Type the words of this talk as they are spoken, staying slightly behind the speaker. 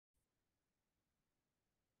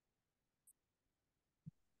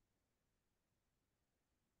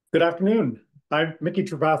Good afternoon. I'm Mickey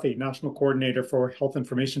Tripathi, National Coordinator for Health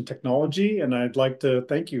Information Technology, and I'd like to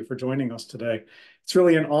thank you for joining us today. It's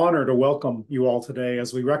really an honor to welcome you all today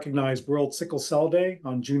as we recognize World Sickle Cell Day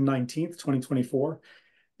on June 19th, 2024.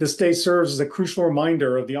 This day serves as a crucial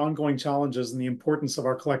reminder of the ongoing challenges and the importance of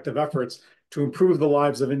our collective efforts to improve the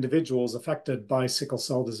lives of individuals affected by sickle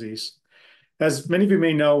cell disease. As many of you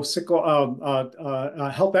may know,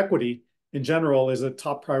 health equity in general is a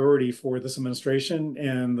top priority for this administration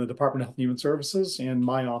and the Department of Health and Human Services, and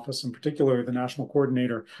my office in particular, the National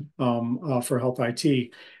Coordinator for Health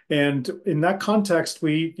IT. And in that context,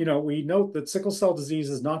 we note that sickle cell disease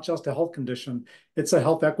is not just a health condition; it's a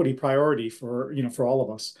health equity priority for all of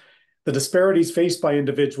us. The disparities faced by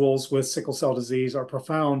individuals with sickle cell disease are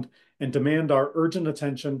profound and demand our urgent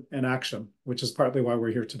attention and action, which is partly why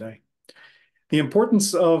we're here today. The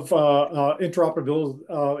importance of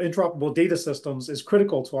interoperable data systems is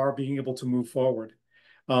critical to our being able to move forward.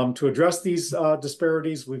 To address these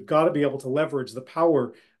disparities, we've got to be able to leverage the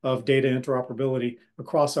power of data interoperability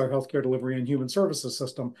across our healthcare delivery and human services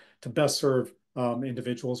system to best serve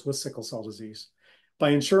individuals with sickle cell disease.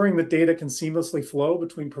 By ensuring that data can seamlessly flow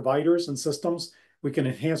between providers and systems, we can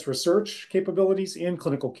enhance research capabilities and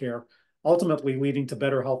clinical care, ultimately leading to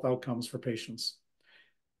better health outcomes for patients.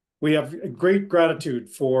 We have great gratitude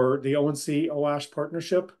for the ONC-OASH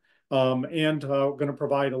partnership, and going to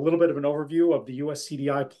provide a little bit of an overview of the US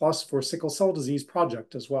CDI Plus for Sickle Cell Disease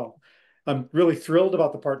project as well. I'm really thrilled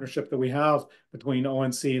about the partnership that we have between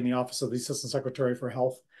ONC and the Office of the Assistant Secretary for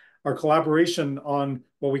Health. Our collaboration on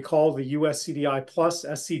what we call the US CDI Plus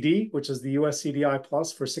SCD, which is the US CDI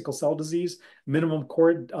Plus for Sickle Cell Disease Minimum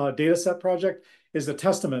Core Dataset Project, is a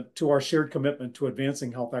testament to our shared commitment to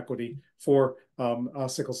advancing health equity for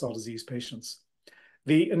sickle cell disease patients.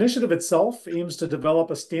 The initiative itself aims to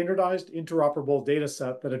develop a standardized interoperable data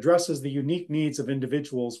set that addresses the unique needs of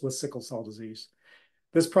individuals with sickle cell disease.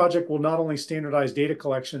 This project will not only standardize data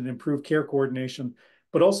collection and improve care coordination,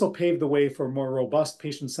 but also pave the way for more robust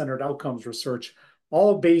patient-centered outcomes research,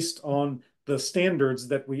 all based on the standards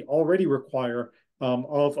that we already require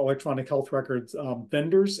of electronic health records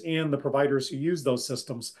vendors and the providers who use those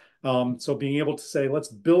systems. So being able to say, let's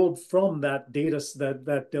build from that data,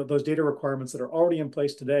 those data requirements that are already in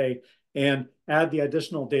place today, and add the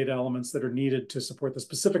additional data elements that are needed to support the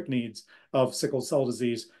specific needs of sickle cell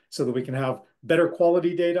disease, so that we can have better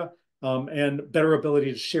quality data and better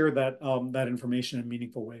ability to share that information in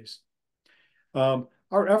meaningful ways.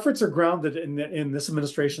 Our efforts are grounded in this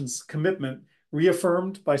administration's commitment,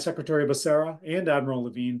 reaffirmed by Secretary Becerra and Admiral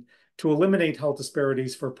Levine, to eliminate health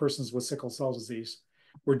disparities for persons with sickle cell disease.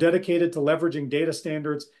 We're dedicated to leveraging data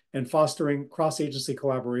standards and fostering cross-agency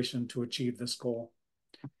collaboration to achieve this goal.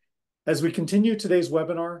 As we continue today's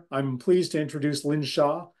webinar, I'm pleased to introduce Lynn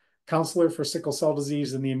Shaw, Counselor for Sickle Cell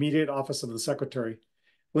Disease in the immediate office of the Secretary.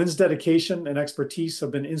 Lynn's dedication and expertise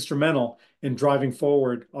have been instrumental in driving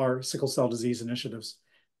forward our sickle cell disease initiatives.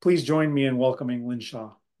 Please join me in welcoming Lynn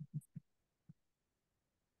Shaw.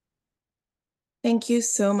 Thank you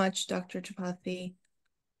so much, Dr. Tripathi.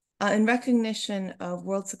 In recognition of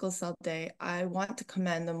World Sickle Cell Day, I want to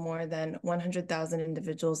commend the more than 100,000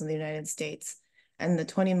 individuals in the United States and the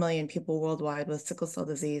 20 million people worldwide with sickle cell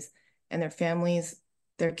disease and their families,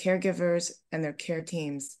 their caregivers, and their care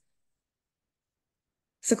teams.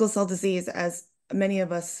 Sickle cell disease, as many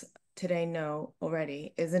of us today know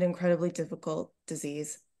already, is an incredibly difficult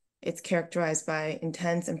disease. It's characterized by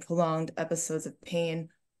intense and prolonged episodes of pain,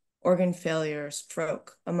 organ failure,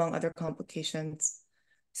 stroke, among other complications.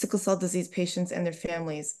 Sickle cell disease patients and their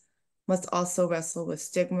families must also wrestle with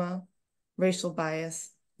stigma, racial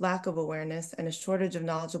bias, lack of awareness, and a shortage of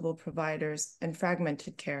knowledgeable providers and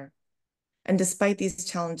fragmented care. And despite these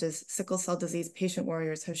challenges, sickle cell disease patient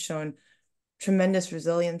warriors have shown tremendous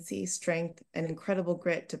resiliency, strength, and incredible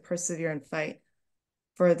grit to persevere and fight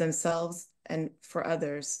for themselves and for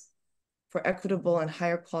others, for equitable and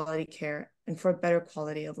higher quality care, and for a better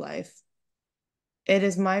quality of life. It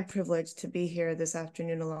is my privilege to be here this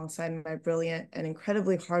afternoon alongside my brilliant and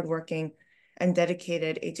incredibly hardworking and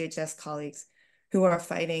dedicated HHS colleagues who are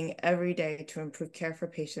fighting every day to improve care for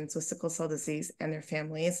patients with sickle cell disease and their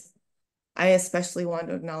families. I especially want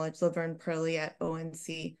to acknowledge Laverne Purley at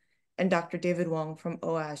ONC and Dr. David Wong from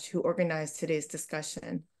OASH, who organized today's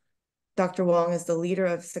discussion. Dr. Wong is the leader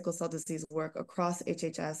of sickle cell disease work across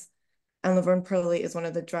HHS, and Laverne Purley is one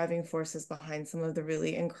of the driving forces behind some of the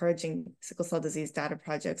really encouraging sickle cell disease data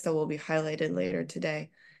projects that will be highlighted later today,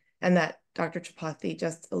 and that Dr. Tripathi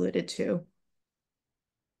just alluded to.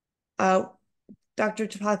 Dr.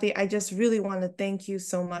 Tripathi, I just really want to thank you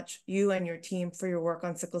so much, you and your team, for your work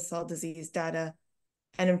on sickle cell disease data.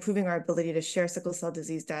 and improving our ability to share sickle cell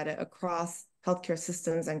disease data across healthcare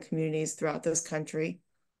systems and communities throughout this country.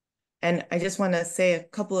 And I just want to say a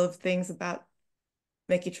couple of things about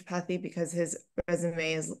Mickey Tripathi because his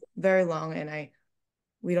resume is very long and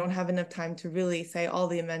we don't have enough time to really say all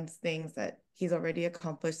the immense things that he's already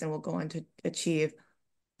accomplished and will go on to achieve.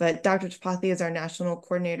 But Dr. Tripathi is our National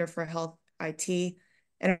Coordinator for Health IT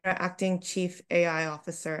and our Acting Chief AI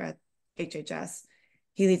Officer at HHS.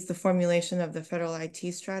 He leads the formulation of the federal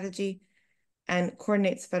IT strategy and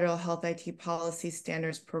coordinates federal health IT policy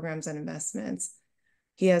standards, programs, and investments.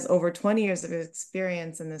 He has over 20 years of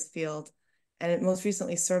experience in this field and most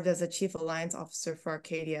recently served as a Chief Alliance Officer for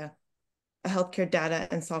Arcadia, a healthcare data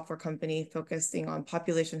and software company focusing on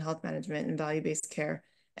population health management and value-based care,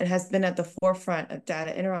 and has been at the forefront of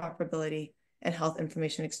data interoperability and health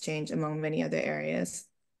information exchange, among many other areas.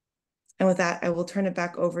 And with that, I will turn it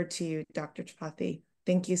back over to you, Dr. Tripathi.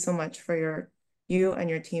 Thank you so much for you and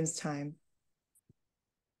your team's time.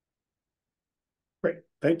 Great,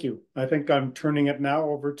 thank you. I think I'm turning it now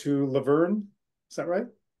over to Laverne. Is that right?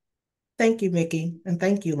 Thank you, Mickey, and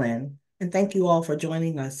thank you, Lynn. And thank you all for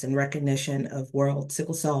joining us in recognition of World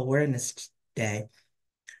Sickle Cell Awareness Day.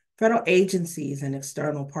 Federal agencies and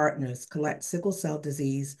external partners collect sickle cell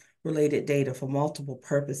disease-related data for multiple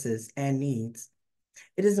purposes and needs.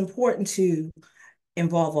 It is important to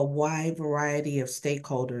involve a wide variety of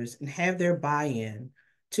stakeholders and have their buy-in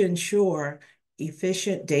to ensure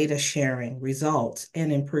efficient data sharing results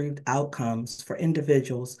in improved outcomes for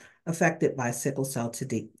individuals affected by sickle cell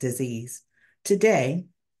disease. Today,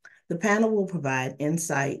 the panel will provide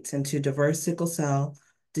insights into diverse sickle cell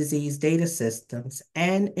disease data systems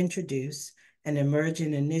and introduce an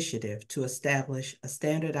emerging initiative to establish a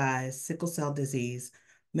standardized sickle cell disease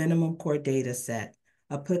minimum core data set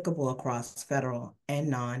applicable across federal and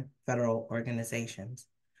non-federal organizations.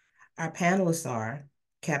 Our panelists are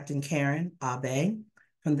Captain Karen Abe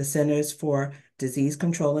from the Centers for Disease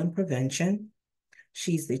Control and Prevention.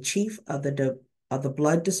 She's the chief of the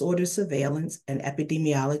Blood Disorder Surveillance and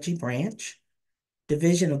Epidemiology Branch,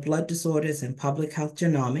 Division of Blood Disorders and Public Health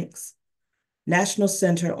Genomics, National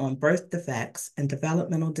Center on Birth Defects and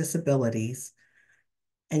Developmental Disabilities,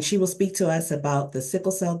 and she will speak to us about the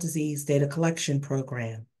Sickle Cell Disease Data Collection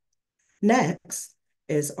Program. Next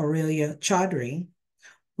is Aurelia Chaudhry,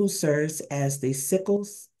 who serves as the Cell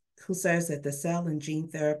and Gene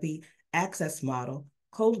Therapy Access Model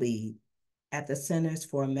co-lead at the Centers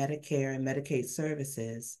for Medicare and Medicaid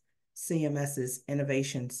Services, CMS's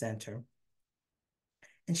Innovation Center.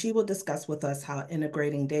 And she will discuss with us how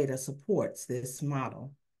integrating data supports this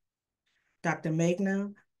model. Dr.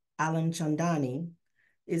 Meghna Alamchandani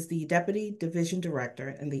is the Deputy Division Director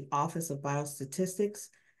in the Office of Biostatistics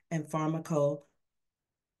and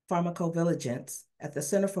Pharmacovigilance at the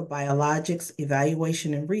Center for Biologics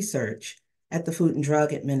Evaluation and Research at the Food and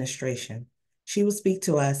Drug Administration. She will speak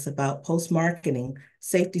to us about post-marketing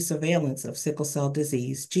safety surveillance of sickle cell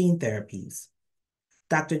disease gene therapies.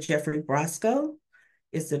 Dr. Jeffrey Brosco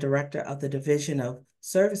is the Director of the Division of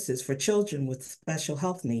Services for Children with Special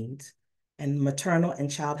Health Needs and Maternal and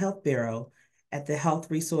Child Health Bureau at the Health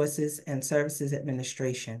Resources and Services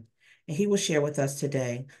Administration. And he will share with us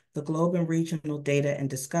today the Globe and Regional Data and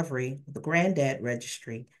Discovery of the Granddad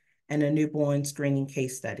Registry and a newborn screening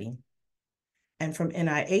case study. And from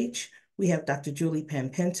NIH, we have Dr. Julie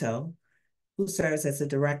Pampinto, who serves as the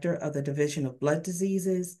Director of the Division of Blood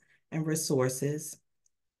Diseases and Resources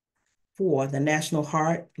for the National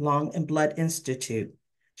Heart, Lung, and Blood Institute.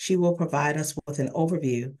 She will provide us with an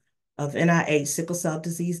overview of NIH sickle cell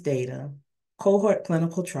disease data, cohort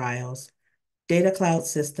clinical trials, data cloud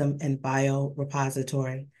system, and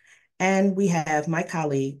biorepository. And we have my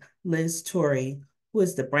colleague, Liz Torrey, who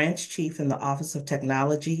is the branch chief in the Office of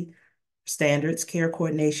Technology, Standards, Care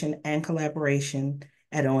Coordination, and Collaboration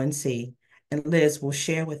at ONC. And Liz will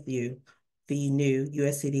share with you the new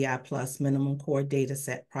USCDI Plus Minimum Core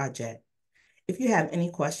Dataset project. If you have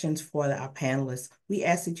any questions for our panelists, we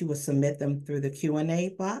ask that you would submit them through the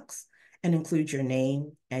Q&A box and include your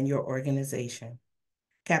name and your organization.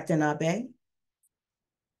 Captain Abe?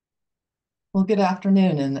 Well, good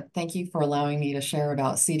afternoon, and thank you for allowing me to share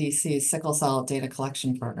about CDC's Sickle Cell Data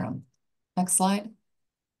Collection Program. Next slide.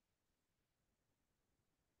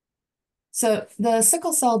 So the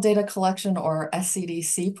Sickle Cell Data Collection, or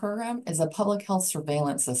SCDC program, is a public health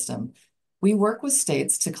surveillance system. We work with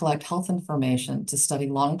states to collect health information to study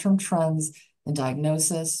long-term trends in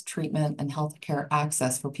diagnosis, treatment, and healthcare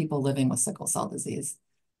access for people living with sickle cell disease.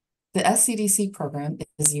 The SCDC program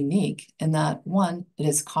is unique in that, one, it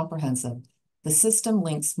is comprehensive. The system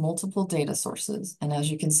links multiple data sources, and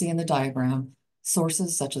as you can see in the diagram,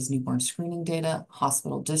 Sources such as newborn screening data,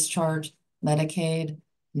 hospital discharge, Medicaid,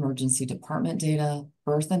 emergency department data,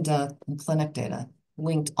 birth and death, and clinic data,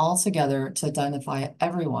 linked all together to identify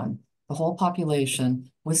everyone, the whole population,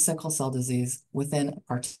 with sickle cell disease within a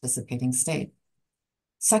participating state.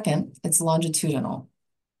 Second, it's longitudinal,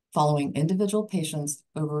 following individual patients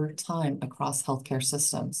over time across healthcare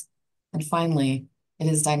systems. And finally, it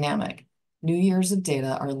is dynamic. New years of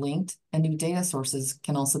data are linked and new data sources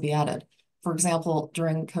can also be added. For example,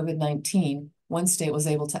 during COVID-19, one state was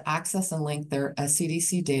able to access and link their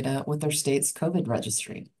SCDC data with their state's COVID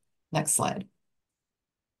registry. Next slide.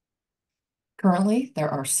 Currently, there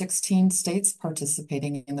are 16 states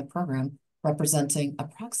participating in the program, representing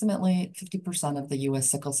approximately 50% of the US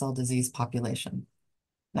sickle cell disease population.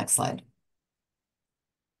 Next slide.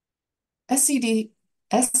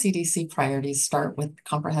 SCDC priorities start with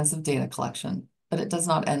comprehensive data collection, but it does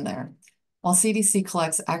not end there. While CDC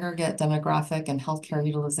collects aggregate demographic and healthcare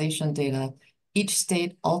utilization data, each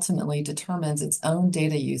state ultimately determines its own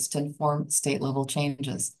data use to inform state-level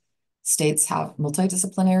changes. States have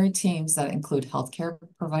multidisciplinary teams that include healthcare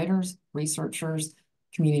providers, researchers,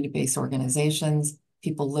 community-based organizations,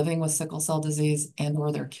 people living with sickle cell disease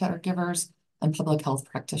and/or their caregivers, and public health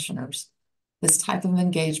practitioners. This type of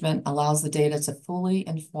engagement allows the data to fully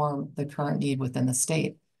inform the current need within the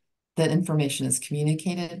state. That information is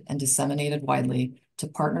communicated and disseminated widely to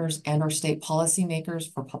partners and/or state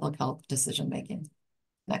policymakers for public health decision-making.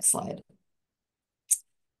 Next slide.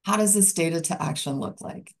 How does this data to action look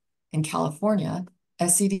like? In California,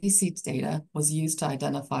 SCDC data was used to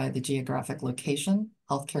identify the geographic location,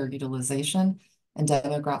 healthcare utilization, and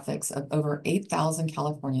demographics of over 8,000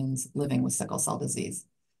 Californians living with sickle cell disease.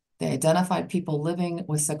 They identified people living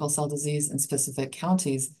with sickle cell disease in specific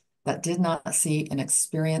counties that did not see an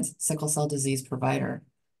experienced sickle cell disease provider.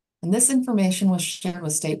 And this information was shared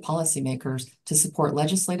with state policymakers to support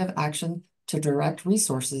legislative action to direct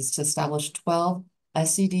resources to establish 12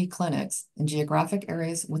 SCD clinics in geographic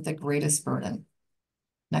areas with the greatest burden.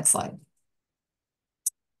 Next slide.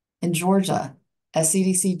 In Georgia,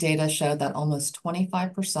 SCDC data showed that almost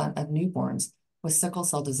 25% of newborns with sickle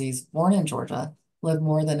cell disease born in Georgia live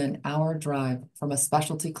more than an hour drive from a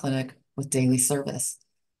specialty clinic with daily service.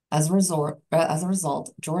 As a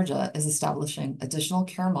result, Georgia is establishing additional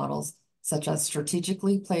care models such as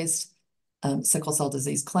strategically placed sickle cell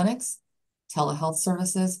disease clinics, telehealth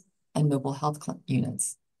services, and mobile health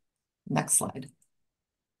units. Next slide.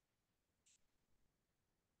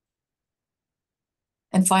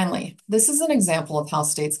 And finally, this is an example of how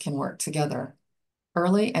states can work together.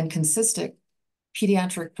 Early and consistent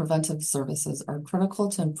pediatric preventive services are critical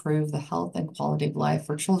to improve the health and quality of life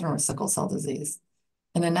for children with sickle cell disease.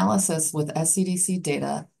 An analysis with SCDC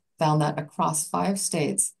data found that across 5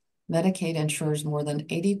 states, Medicaid insures more than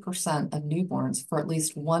 80% of newborns for at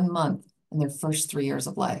least 1 month in their first 3 years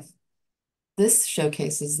of life. This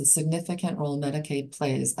showcases the significant role Medicaid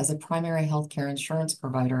plays as a primary healthcare insurance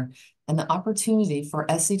provider and the opportunity for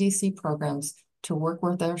SCDC programs to work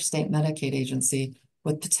with their state Medicaid agency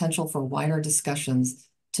with potential for wider discussions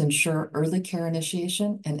to ensure early care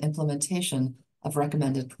initiation and implementation of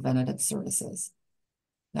recommended preventative services.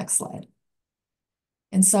 Next slide.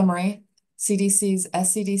 In summary, CDC's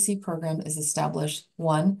SCDC program is established,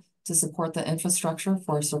 1, to support the infrastructure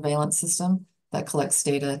for a surveillance system that collects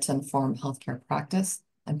data to inform healthcare practice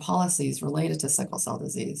and policies related to sickle cell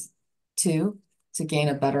disease. 2, to gain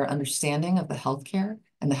a better understanding of the healthcare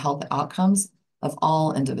and the health outcomes of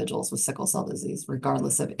all individuals with sickle cell disease,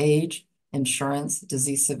 regardless of age, insurance,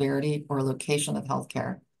 disease severity, or location of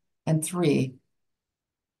healthcare. And 3,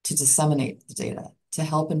 to disseminate the data to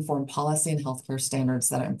help inform policy and healthcare standards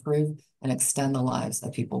that improve and extend the lives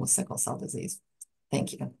of people with sickle cell disease.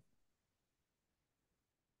 Thank you.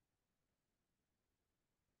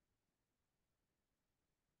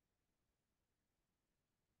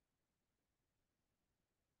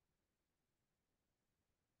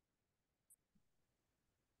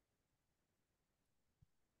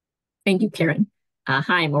 Thank you, Karen.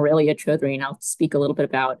 Hi, I'm Aurelia Chaudhry, and I'll speak a little bit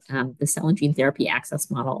about the Cell and Gene Therapy Access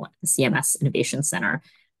Model at the CMS Innovation Center.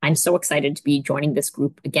 I'm so excited to be joining this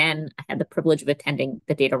group again. I had the privilege of attending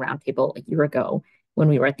the Data Roundtable a year ago when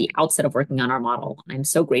we were at the outset of working on our model. I'm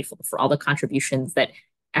so grateful for all the contributions that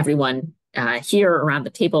everyone here around the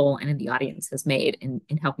table and in the audience has made in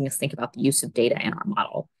helping us think about the use of data in our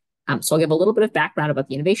model. So I'll give a little bit of background about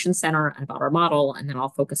the Innovation Center and about our model, and then I'll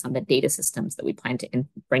focus on the data systems that we plan to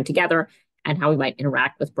bring together and how we might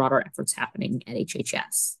interact with broader efforts happening at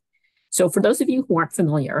HHS. So for those of you who aren't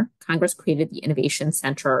familiar, Congress created the Innovation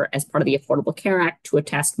Center as part of the Affordable Care Act to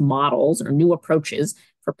test models or new approaches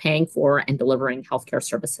for paying for and delivering healthcare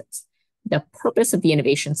services. The purpose of the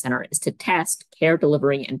Innovation Center is to test care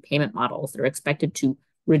delivery and payment models that are expected to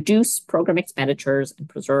reduce program expenditures and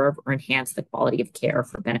preserve or enhance the quality of care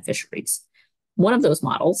for beneficiaries. One of those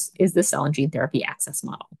models is the cell and gene therapy access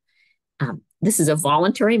model. This is a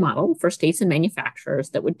voluntary model for states and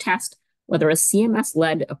manufacturers that would test whether a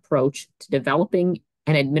CMS-led approach to developing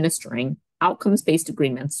and administering outcomes-based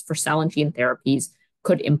agreements for cell and gene therapies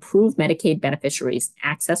could improve Medicaid beneficiaries'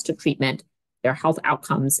 access to treatment, their health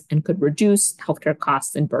outcomes, and could reduce healthcare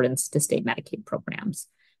costs and burdens to state Medicaid programs.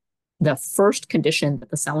 The first condition that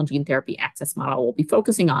the cell and gene therapy access model will be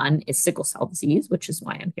focusing on is sickle cell disease, which is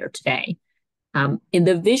why I'm here today. In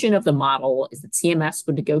the vision of the model is that CMS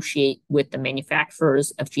would negotiate with the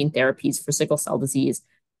manufacturers of gene therapies for sickle cell disease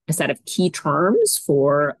a set of key terms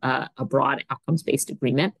for a broad outcomes-based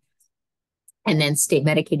agreement. And then state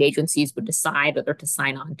Medicaid agencies would decide whether to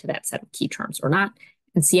sign on to that set of key terms or not.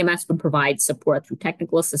 And CMS would provide support through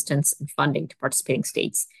technical assistance and funding to participating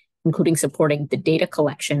states, including supporting the data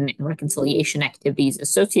collection and reconciliation activities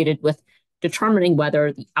associated with determining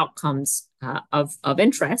whether the outcomes of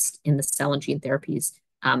interest in the cell and gene therapies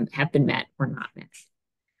have been met or not met.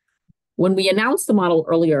 When we announced the model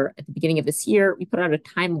earlier at the beginning of this year, we put out a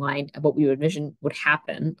timeline of what we envisioned would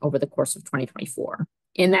happen over the course of 2024.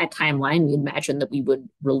 In that timeline, we imagined that we would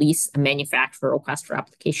release a manufacturer request for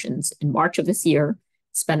applications in March of this year,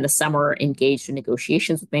 spend the summer engaged in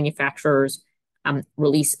negotiations with manufacturers,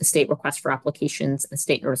 release a state request for applications, a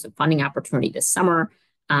state notice of funding opportunity this summer,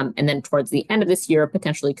 and then towards the end of this year,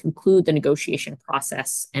 potentially conclude the negotiation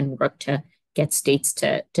process and work to get states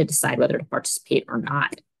to decide whether to participate or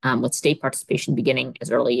not, with state participation beginning as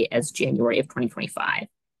early as January of 2025.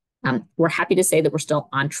 We're happy to say that we're still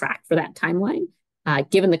on track for that timeline.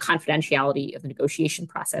 Given the confidentiality of the negotiation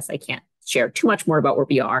process, I can't share too much more about where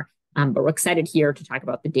we are, but we're excited here to talk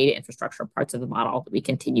about the data infrastructure parts of the model that we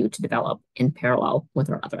continue to develop in parallel with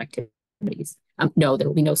our other activities. No, there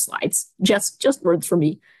will be no slides, just words from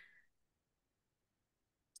me.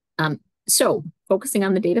 So focusing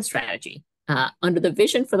on the data strategy. Under the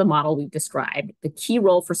vision for the model we've described, the key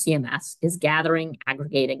role for CMS is gathering,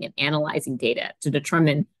 aggregating, and analyzing data to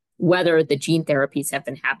determine whether the gene therapies have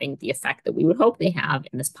been having the effect that we would hope they have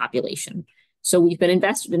in this population. So we've been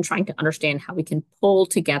invested in trying to understand how we can pull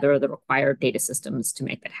together the required data systems to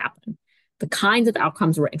make that happen. The kinds of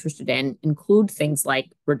outcomes we're interested in include things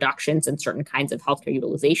like reductions in certain kinds of healthcare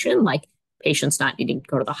utilization, like patients not needing to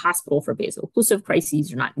go to the hospital for vaso-occlusive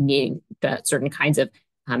crises, or not needing certain kinds of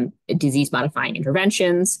disease-modifying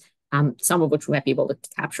interventions, some of which we might be able to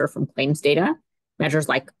capture from claims data. Measures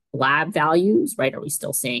like lab values, right? Are we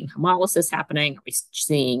still seeing hemolysis happening? Are we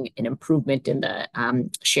seeing an improvement in the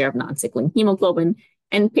share of non-sickling hemoglobin?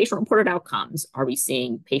 And patient-reported outcomes. Are we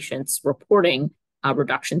seeing patients reporting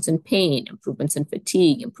reductions in pain, improvements in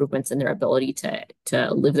fatigue, improvements in their ability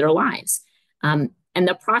to live their lives? And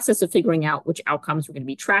the process of figuring out which outcomes we're going to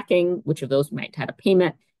be tracking, which of those might have a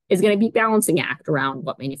payment, is going to be a balancing act around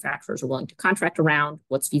what manufacturers are willing to contract around,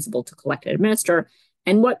 what's feasible to collect and administer,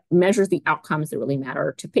 and what measures the outcomes that really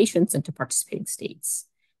matter to patients and to participating states.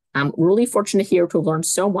 We're really fortunate here to learn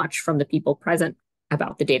so much from the people present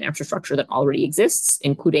about the data infrastructure that already exists,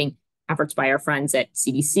 including efforts by our friends at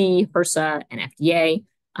CDC, HRSA, and FDA,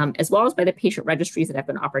 as well as by the patient registries that have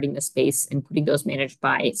been operating this space, including those managed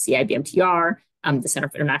by CIBMTR, the Center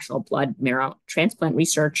for International Blood Marrow Transplant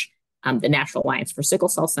Research, the National Alliance for Sickle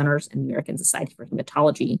Cell Centers, and the American Society for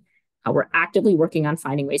Hematology. We're actively working on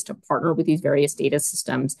finding ways to partner with these various data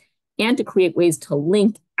systems and to create ways to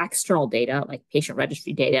link external data like patient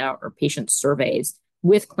registry data or patient surveys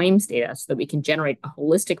with claims data so that we can generate a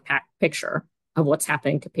holistic picture of what's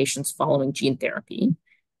happening to patients following gene therapy.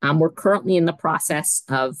 We're currently in the process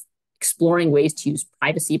of exploring ways to use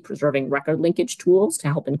privacy-preserving record linkage tools to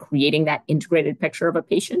help in creating that integrated picture of a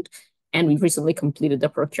patient. And we've recently completed the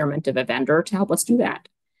procurement of a vendor to help us do that.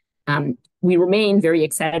 We remain very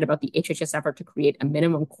excited about the HHS effort to create a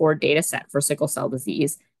minimum core data set for sickle cell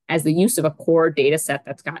disease, as the use of a core data set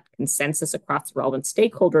that's got consensus across relevant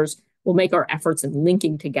stakeholders will make our efforts in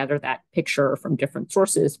linking together that picture from different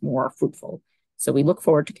sources more fruitful. So we look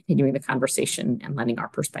forward to continuing the conversation and lending our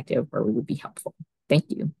perspective where we would be helpful. Thank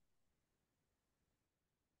you.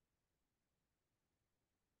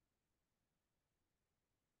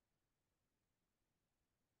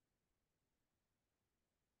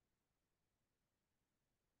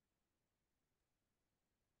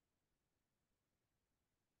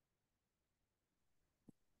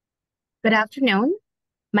 Good afternoon.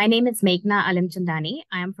 My name is Meghna Alimchandani.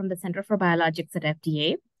 I am from the Center for Biologics at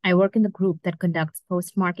FDA. I work in the group that conducts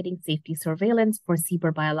post-marketing safety surveillance for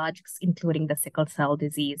CBER biologics, including the sickle cell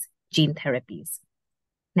disease gene therapies.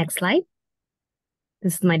 Next slide.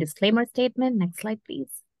 This is my disclaimer statement. Next slide, please.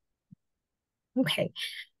 Okay.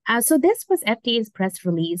 So this was FDA's press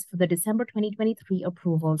release for the December 2023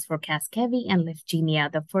 approvals for Casgevy and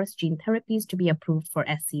Lyfgenia, the first gene therapies to be approved for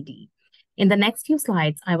SCD. In the next few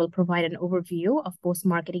slides, I will provide an overview of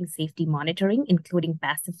post-marketing safety monitoring, including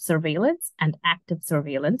passive surveillance and active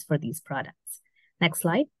surveillance for these products. Next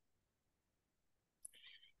slide.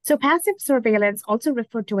 So passive surveillance, also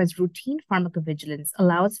referred to as routine pharmacovigilance,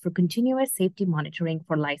 allows for continuous safety monitoring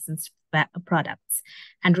for licensed products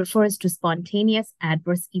and refers to spontaneous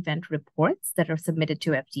adverse event reports that are submitted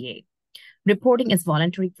to FDA. Reporting is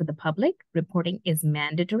voluntary for the public. Reporting is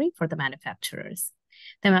mandatory for the manufacturers.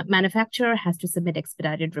 The manufacturer has to submit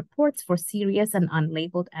expedited reports for serious and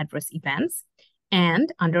unlabeled adverse events.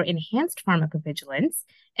 And under enhanced pharmacovigilance,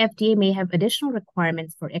 FDA may have additional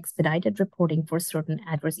requirements for expedited reporting for certain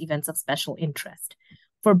adverse events of special interest.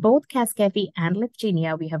 For both Casgevy and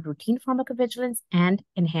Lyfgenia, we have routine pharmacovigilance and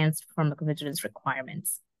enhanced pharmacovigilance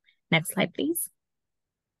requirements. Next slide, please.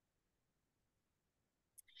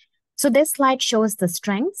 So this slide shows the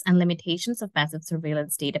strengths and limitations of passive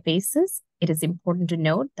surveillance databases. It is important to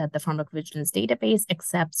note that the pharmacovigilance database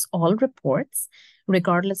accepts all reports,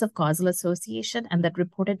 regardless of causal association, and that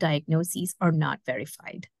reported diagnoses are not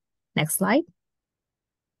verified. Next slide.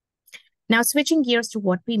 Now, switching gears to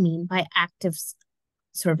what we mean by active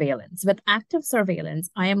surveillance. With active surveillance,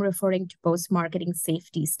 I am referring to post-marketing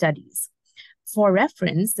safety studies. For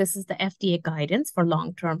reference, this is the FDA guidance for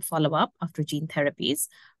long-term follow-up after gene therapies.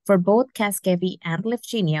 For both Casgevy and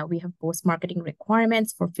Lyfgenia, we have post-marketing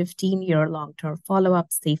requirements for 15-year long-term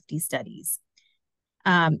follow-up safety studies.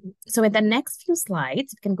 So in the next few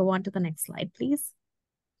slides, you can go on to the next slide, please.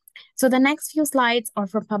 So the next few slides are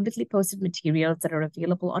for publicly posted materials that are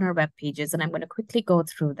available on our web pages, and I'm going to quickly go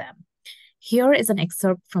through them. Here is an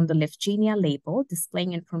excerpt from the Lyfgenia label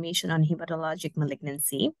displaying information on hematologic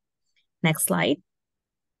malignancy. Next slide.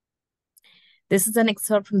 This is an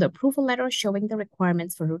excerpt from the approval letter showing the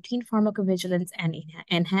requirements for routine pharmacovigilance and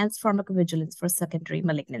enhanced pharmacovigilance for secondary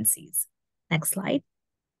malignancies. Next slide.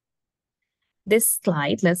 This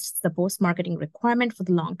slide lists the post-marketing requirement for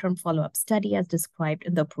the long-term follow-up study as described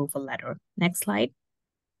in the approval letter. Next slide.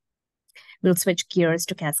 We'll switch gears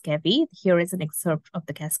to Casgevy. Here is an excerpt of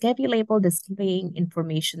the Casgevy label displaying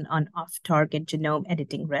information on off-target genome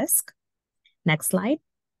editing risk. Next slide.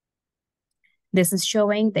 This is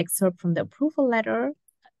showing the excerpt from the approval letter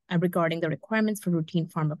regarding the requirements for routine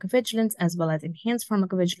pharmacovigilance as well as enhanced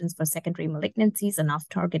pharmacovigilance for secondary malignancies and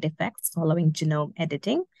off-target effects following genome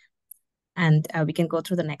editing. And we can go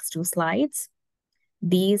through the next two slides.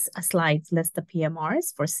 These slides list the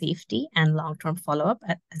PMRs for safety and long-term follow-up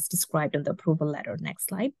as described in the approval letter. Next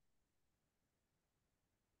slide.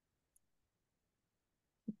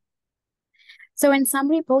 So in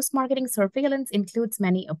summary, post-marketing surveillance includes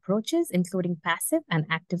many approaches, including passive and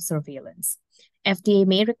active surveillance. FDA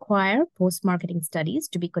may require post-marketing studies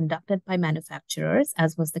to be conducted by manufacturers,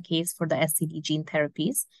 as was the case for the SCD gene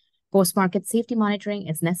therapies. Post-market safety monitoring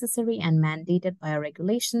is necessary and mandated by our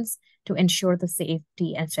regulations to ensure the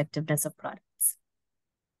safety and effectiveness of products.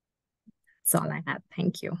 That's all I have.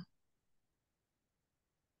 Thank you.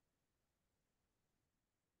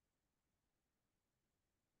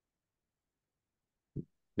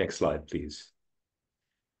 Next slide, please.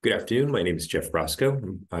 Good afternoon. My name is Jeff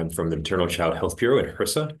Roscoe. I'm from the Maternal Child Health Bureau at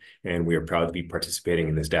HRSA, and we are proud to be participating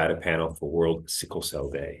in this data panel for World Sickle Cell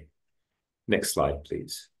Day. Next slide,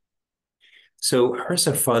 please. So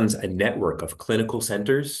HRSA funds a network of clinical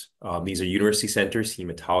centers. These are university centers,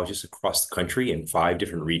 hematologists across the country in 5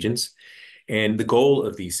 different regions. And the goal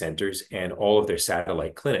of these centers and all of their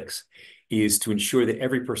satellite clinics is to ensure that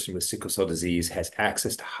every person with sickle cell disease has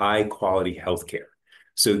access to high-quality healthcare.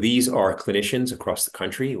 So these are clinicians across the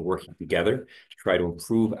country working together to try to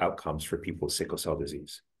improve outcomes for people with sickle cell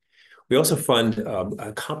disease. We also fund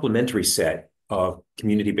a complementary set of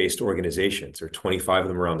community-based organizations. There are 25 of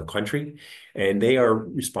them around the country, and they are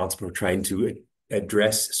responsible for trying to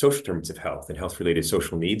address social determinants of health and health-related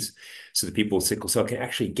social needs so that people with sickle cell can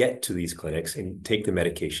actually get to these clinics and take the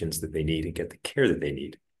medications that they need and get the care that they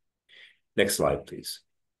need. Next slide, please.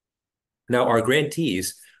 Now, our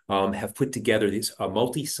grantees have put together this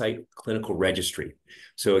multi-site clinical registry.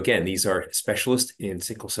 So again, these are specialists in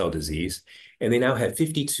sickle cell disease, and they now have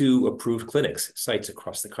 52 approved clinics, sites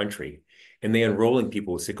across the country, and they are enrolling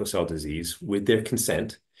people with sickle cell disease with their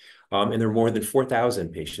consent. And there are more than 4,000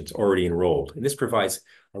 patients already enrolled. And this provides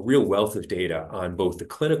a real wealth of data on both the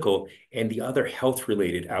clinical and the other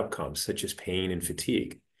health-related outcomes, such as pain and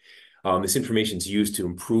fatigue. This information is used to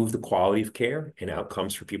improve the quality of care and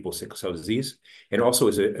outcomes for people with sickle cell disease, and also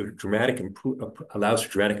is allows for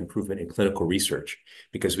dramatic improvement in clinical research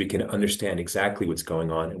because we can understand exactly what's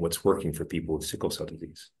going on and what's working for people with sickle cell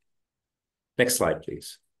disease. Next slide,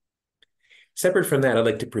 please. Separate from that, I'd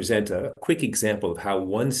like to present a quick example of how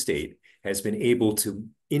one state has been able to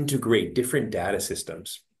integrate different data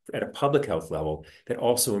systems at a public health level that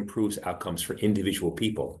also improves outcomes for individual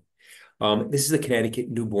people. This is the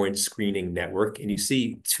Connecticut Newborn Screening Network, and you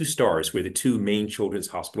see 2 stars where the 2 main children's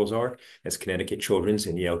hospitals are. That's Connecticut Children's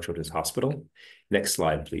and Yale Children's Hospital. Next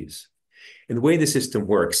slide, please. And the way the system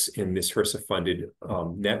works in this HRSA-funded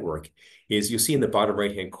network is you'll see in the bottom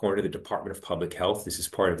right-hand corner the Department of Public Health. This is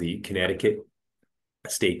part of the Connecticut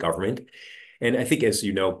state government. And I think, as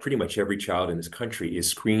you know, pretty much every child in this country is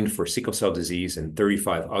screened for sickle cell disease and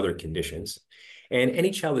 35 other conditions. And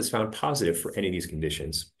any child that's found positive for any of these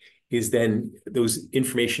conditions those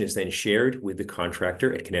information is then shared with the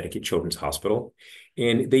contractor at Connecticut Children's Hospital.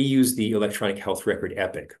 And they use the electronic health record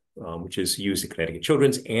EPIC, which is used at Connecticut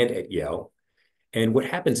Children's and at Yale. And what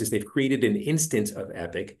happens is they've created an instance of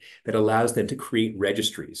EPIC that allows them to create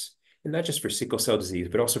registries, and not just for sickle cell disease,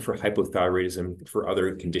 but also for hypothyroidism, for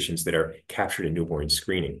other conditions that are captured in newborn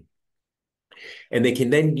screening. And they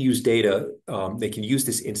can then use data, they can use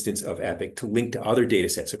this instance of EPIC to link to other data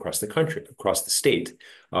sets across the country, across the state,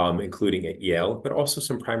 including at Yale, but also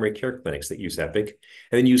some primary care clinics that use EPIC,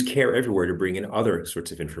 and then use Care Everywhere to bring in other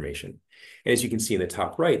sorts of information. And as you can see in the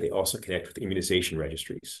top right, they also connect with immunization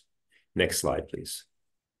registries. Next slide, please.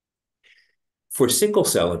 For sickle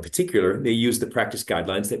cell in particular, they use the practice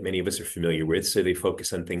guidelines that many of us are familiar with. So they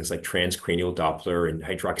focus on things like transcranial Doppler and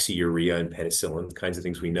hydroxyurea and penicillin, the kinds of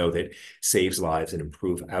things we know that saves lives and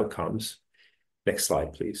improve outcomes. Next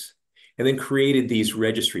slide, please. And then created these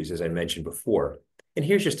registries, as I mentioned before. And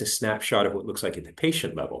here's just a snapshot of what it looks like at the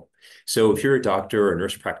patient level. So if you're a doctor or a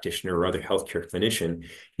nurse practitioner or other healthcare clinician,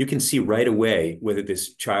 you can see right away whether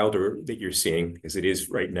this child that you're seeing, as it is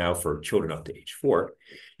right now for children up to age 4,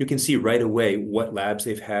 you can see right away what labs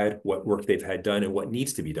they've had, what work they've had done, and what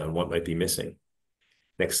needs to be done, what might be missing.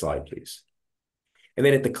 Next slide, please. And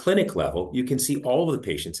then at the clinic level, you can see all of the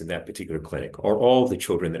patients in that particular clinic or all of the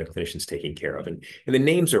children that a clinician's taking care of. And the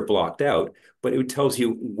names are blocked out, but it tells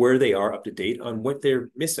you where they are up to date on what they're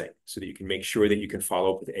missing so that you can make sure that you can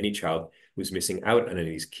follow up with any child who's missing out on any of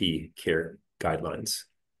these key care guidelines.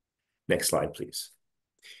 Next slide, please.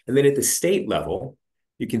 And then at the state level,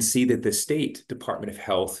 you can see that the state Department of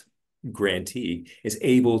Health grantee is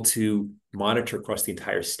able to monitor across the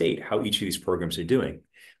entire state how each of these programs are doing.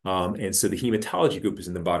 And so the hematology group is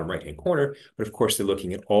in the bottom right-hand corner, but of course, they're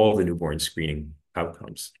looking at all the newborn screening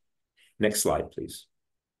outcomes. Next slide, please.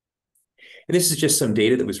 And this is just some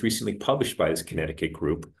data that was recently published by this Connecticut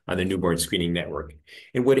group on the Newborn Screening Network.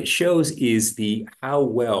 And what it shows is how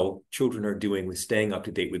well children are doing with staying up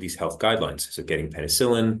to date with these health guidelines. So getting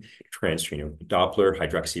penicillin, transcranial Doppler,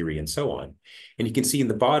 hydroxyurea, and so on. And you can see in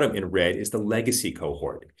the bottom in red is the legacy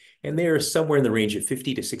cohort. And they are somewhere in the range of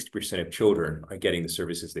 50 to 60% of children are getting the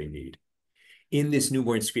services they need. In this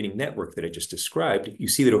newborn screening network that I just described, you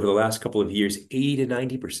see that over the last couple of years, 80 to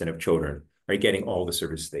 90% of children are getting all the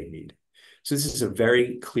services they need. So this is a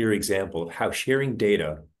very clear example of how sharing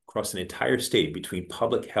data across an entire state between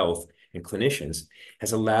public health and clinicians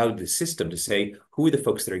has allowed the system to say, who are the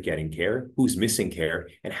folks that are getting care, who's missing care,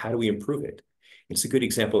 and how do we improve it? It's a good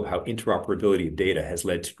example of how interoperability of data has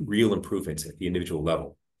led to real improvements at the individual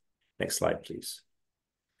level. Next slide, please.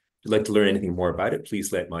 If you'd like to learn anything more about it,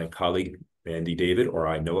 please let my colleague, Mandy David, or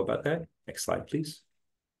I know about that. Next slide, please.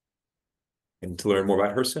 And to learn more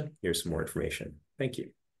about HRSA, here's some more information. Thank you.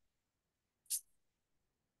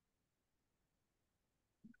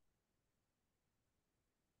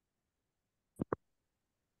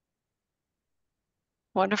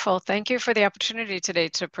 Wonderful. Thank you for the opportunity today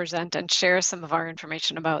to present and share some of our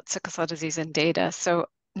information about sickle cell disease and data. So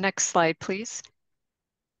next slide, please.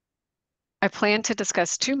 I plan to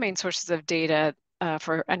discuss 2 main sources of data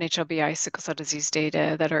for NHLBI sickle cell disease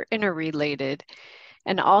data that are interrelated,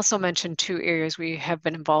 and also mention 2 areas we have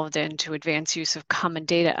been involved in to advance use of common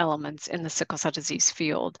data elements in the sickle cell disease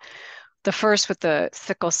field. The first with the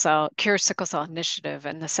Cure Sickle Cell Initiative,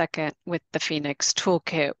 and the second with the Phoenix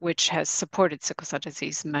Toolkit, which has supported sickle cell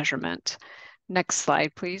disease measurement. Next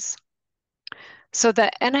slide, please. So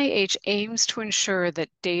the NIH aims to ensure that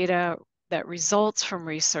data that results from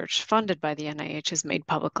research funded by the NIH is made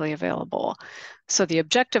publicly available. So the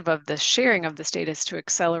objective of the sharing of this data is to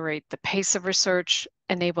accelerate the pace of research,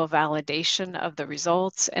 enable validation of the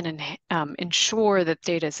results, and ensure that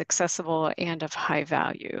data is accessible and of high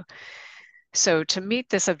value. So to meet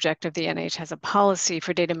this objective, the NIH has a policy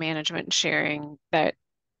for data management and sharing that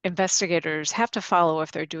investigators have to follow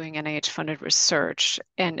if they're doing NIH-funded research,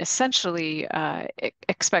 and essentially it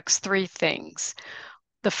expects three things.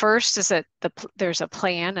 The first is that there's a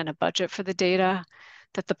plan and a budget for the data,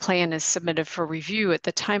 that the plan is submitted for review at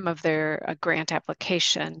the time of their grant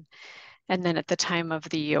application, and then at the time of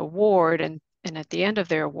the award and at the end of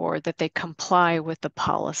their award, that they comply with the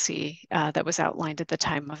policy that was outlined at the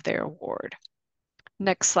time of their award.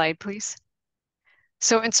 Next slide, please.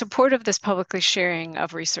 So in support of this publicly sharing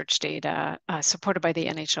of research data supported by the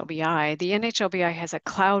NHLBI has a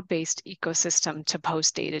cloud-based ecosystem to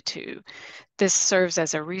post data to. This serves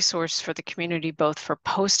as a resource for the community, both for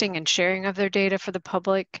posting and sharing of their data for the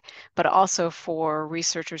public, but also for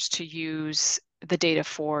researchers to use the data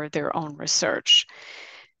for their own research.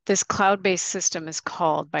 This cloud-based system is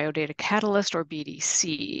called Biodata Catalyst, or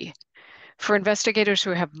BDC. For investigators who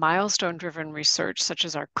have milestone-driven research, such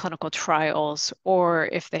as our clinical trials, or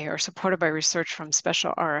if they are supported by research from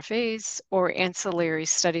special RFAs or ancillary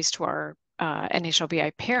studies to our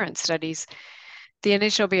NHLBI parent studies, the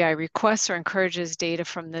NHLBI requests or encourages data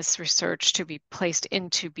from this research to be placed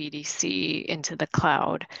into BDC, into the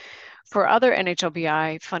cloud. For other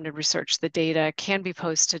NHLBI-funded research, the data can be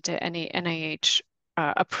posted to any NIH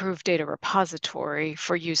approved data repository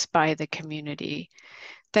for use by the community.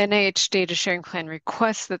 The NIH Data Sharing Plan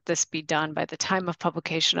requests that this be done by the time of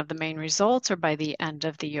publication of the main results or by the end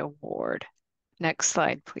of the award. Next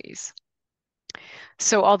slide, please.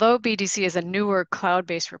 So although BDC is a newer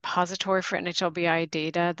cloud-based repository for NHLBI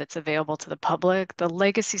data that's available to the public, the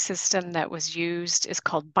legacy system that was used is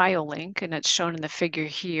called BioLink, and it's shown in the figure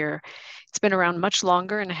here. It's been around much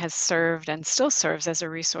longer and has served and still serves as a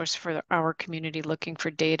resource for our community looking for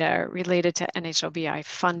data related to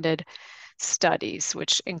NHLBI-funded studies,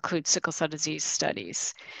 which include sickle cell disease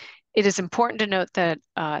studies. It is important to note that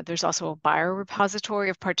there's also a biorepository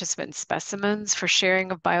of participant specimens for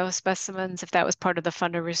sharing of biospecimens, if that was part of the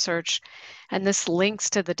funded research. And this links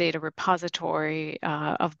to the data repository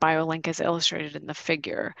of BioLink as illustrated in the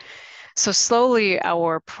figure. So slowly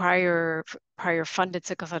our prior funded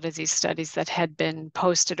sickle cell disease studies that had been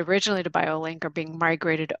posted originally to BioLink are being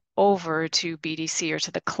migrated over to BDC or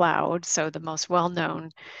to the cloud. So the most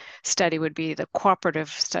well-known study would be the cooperative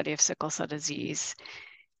study of sickle cell disease.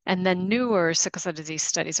 And then newer sickle cell disease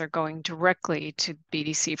studies are going directly to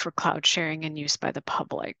BDC for cloud sharing and use by the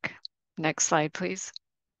public. Next slide, please.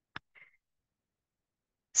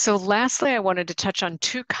 So lastly, I wanted to touch on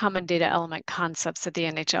two common data element concepts that the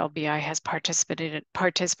NHLBI has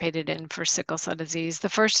participated in for sickle cell disease. The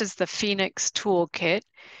first is the Phoenix Toolkit,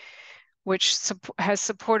 which has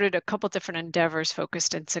supported a couple different endeavors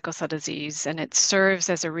focused in sickle cell disease, and it serves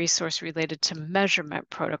as a resource related to measurement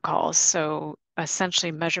protocols. So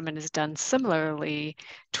essentially, measurement is done similarly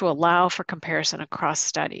to allow for comparison across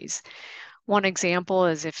studies. One example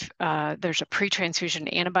is if there's a pre-transfusion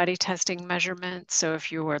antibody testing measurement. So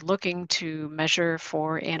if you are looking to measure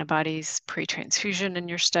for antibodies pre-transfusion in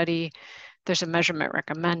your study, there's a measurement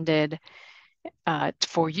recommended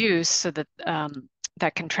for use so that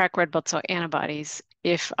that can track red blood cell antibodies.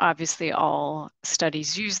 If obviously all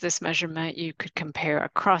studies use this measurement, you could compare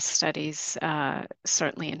across studies,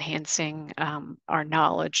 certainly enhancing our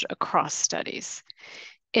knowledge across studies.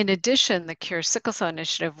 In addition, the Cure Sickle Cell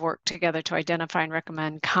Initiative worked together to identify and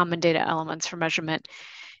recommend common data elements for measurement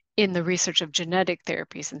in the research of genetic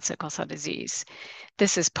therapies in sickle cell disease.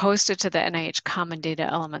 This is posted to the NIH Common Data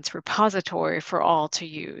Elements repository for all to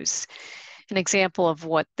use. An example of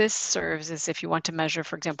what this serves is if you want to measure,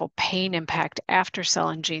 for example, pain impact after cell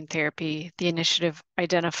and gene therapy, the initiative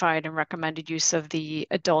identified and recommended use of the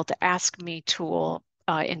adult Ask Me tool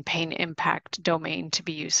in pain impact domain to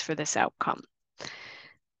be used for this outcome.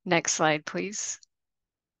 Next slide, please.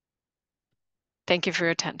 Thank you for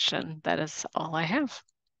your attention. That is all I have.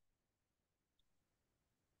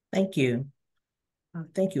 Thank you.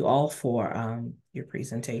 Thank you all for your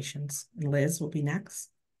presentations. Liz will be next.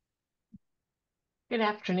 Good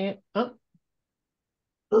afternoon. Oh.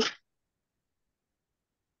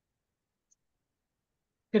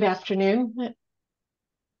 Good afternoon.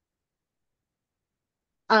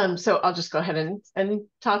 So I'll just go ahead and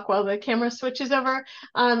talk while the camera switches over.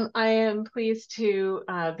 I am pleased to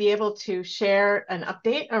be able to share an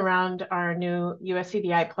update around our new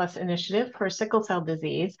USCDI Plus initiative for sickle cell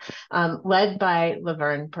disease, led by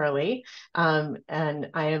Laverne Purley, and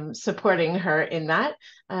I am supporting her in that.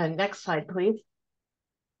 Next slide, please.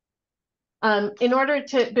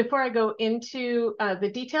 Before I go into the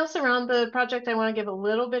details around the project, I want to give a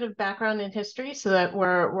little bit of background and history so that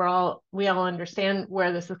we all understand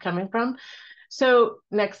where this is coming from. So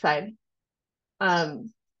next slide.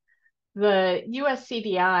 the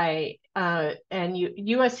USCDI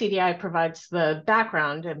USCDI provides the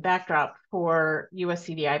background and backdrop for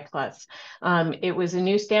USCDI Plus. It was a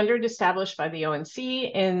new standard established by the ONC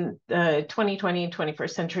in the 2020 21st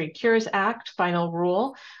Century Cures Act final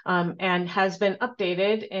rule, and has been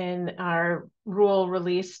updated in our rule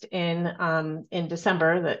released in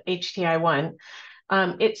December, the HTI-1.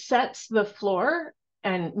 It sets the floor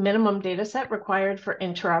and minimum data set required for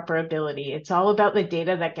interoperability. It's all about the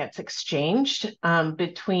data that gets exchanged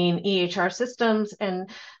between EHR systems and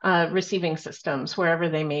receiving systems, wherever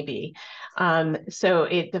they may be. So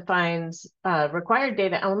it defines required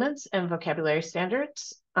data elements and vocabulary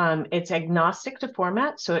standards. It's agnostic to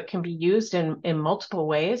format, so it can be used in multiple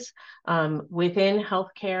ways. Within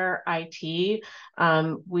healthcare IT,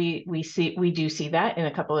 we do see that in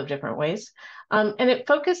a couple of different ways. And it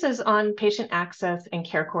focuses on patient access and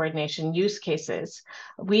care coordination use cases.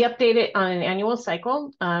 We update it on an annual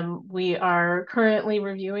cycle. We are currently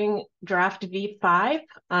reviewing draft V5.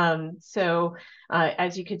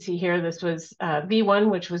 As you can see here, this was V1,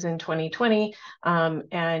 which was in 2020,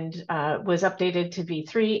 and was updated to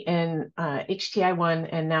V3 in HTI-1,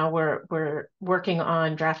 and now we're working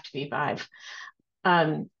on draft V5.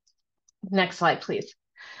 Next slide, please.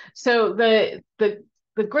 So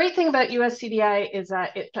the great thing about USCDI is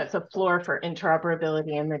that it sets a floor for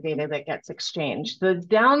interoperability in the data that gets exchanged. The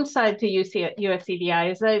downside to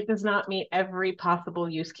USCDI is that it does not meet every possible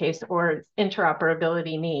use case or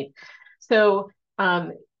interoperability need. So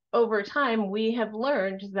over time, we have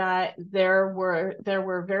learned that there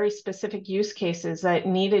were very specific use cases that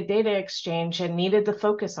needed data exchange and needed the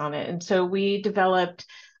focus on it. And so we developed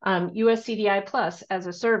USCDI Plus as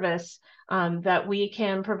a service that we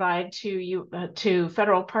can provide to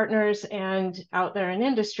federal partners and out there in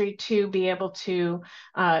industry to be able to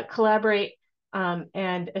collaborate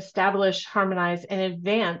and establish, harmonize, and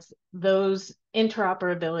advance those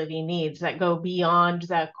interoperability needs that go beyond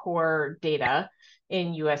that core data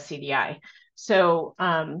in USCDI. So,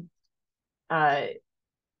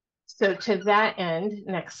 so to that end,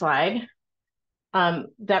 next slide.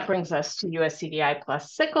 That brings us to USCDI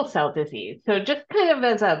plus sickle cell disease. So just kind of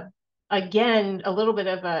as again, a little bit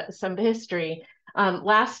of some history.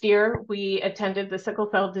 Last year, we attended the Sickle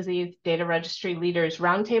Cell Disease Data Registry Leaders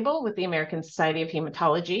Roundtable with the American Society of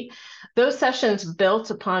Hematology. Those sessions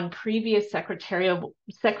built upon previous secretarial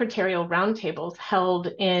roundtables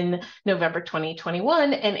held in November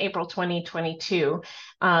 2021 and April 2022.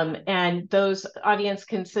 And those audience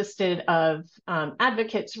consisted of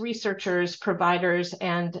advocates, researchers, providers,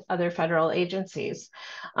 and other federal agencies.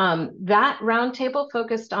 That roundtable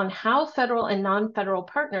focused on how federal and non-federal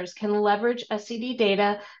partners can leverage SCD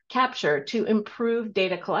data capture to improve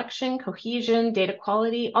data collection, cohesion, data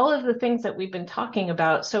quality, all of the things that we've been talking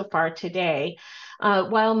about so far today,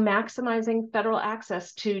 while maximizing federal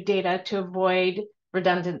access to data to avoid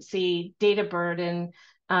redundancy, data burden,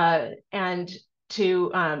 and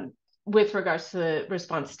to with regards to the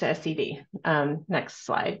response to SCD. Next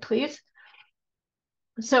slide, please.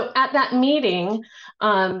 So at that meeting,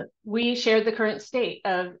 we shared the current state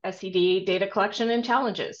of SCD data collection and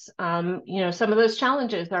challenges. Some of those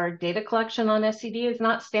challenges are data collection on SCD is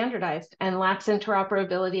not standardized and lacks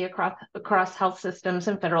interoperability across health systems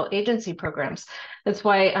and federal agency programs. That's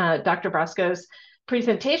why Dr. Brosco's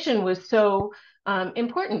presentation was so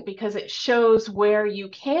important, because it shows where you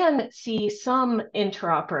can see some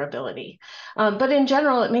interoperability. But in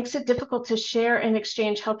general, it makes it difficult to share and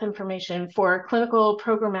exchange health information for clinical,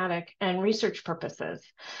 programmatic, and research purposes.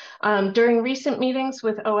 During recent meetings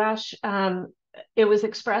with OASH, it was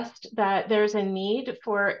expressed that there's a need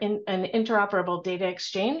for an interoperable data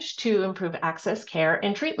exchange to improve access, care,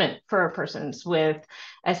 and treatment for persons with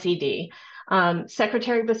SCD.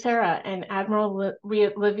 Secretary Becerra and Admiral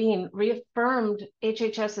Levine reaffirmed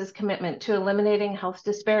HHS's commitment to eliminating health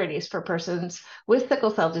disparities for persons with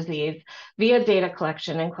sickle cell disease via data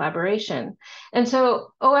collection and collaboration. And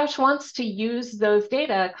so OASH wants to use those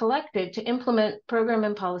data collected to implement program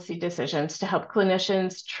and policy decisions to help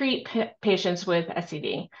clinicians treat patients with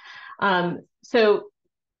SCD. So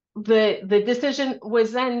the decision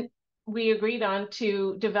was then, we agreed on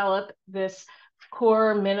to develop this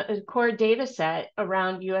core data set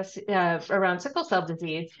around around sickle cell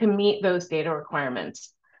disease to meet those data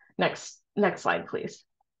requirements. Next slide, please.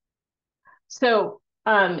 So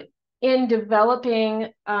in developing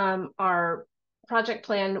our project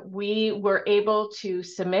plan, we were able to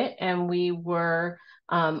submit, and we were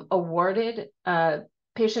awarded a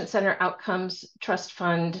Patient-Centered Outcomes Trust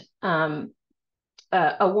Fund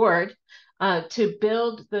award to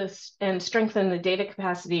build this and strengthen the data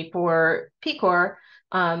capacity for PCOR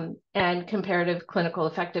and comparative clinical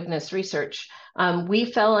effectiveness research.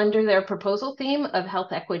 We fell under their proposal theme of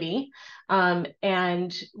health equity,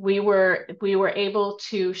 and we were able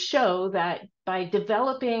to show that by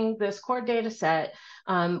developing this core data set,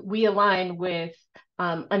 we align with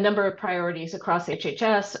a number of priorities across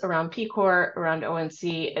HHS, around PCOR, around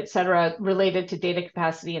ONC, et cetera, related to data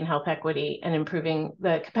capacity and health equity and improving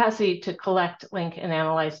the capacity to collect, link, and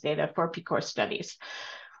analyze data for PCOR studies.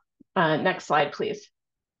 Next slide, please.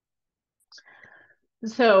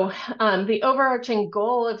 So the overarching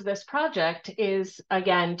goal of this project is,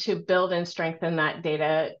 again, to build and strengthen that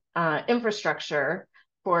data infrastructure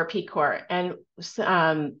for PCOR. And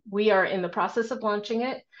we are in the process of launching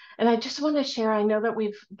it. And I just want to share, I know that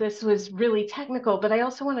this was really technical, but I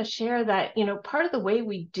also want to share that, part of the way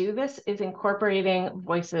we do this is incorporating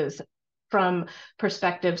voices from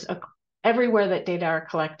perspectives everywhere that data are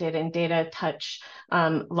collected and data touch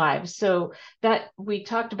lives. So that we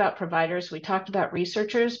talked about providers, we talked about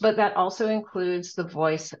researchers, but that also includes the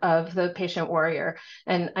voice of the patient warrior.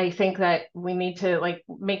 And I think that we need to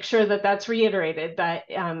make sure that that's reiterated, that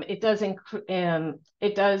it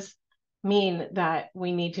does mean that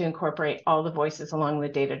we need to incorporate all the voices along the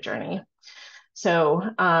data journey. So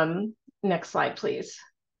next slide, please.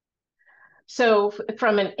 So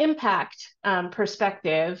from an impact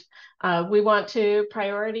perspective, we want to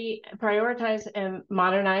prioritize and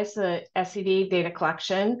modernize the SCD data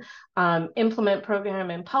collection, implement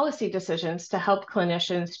program and policy decisions to help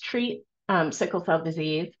clinicians treat sickle cell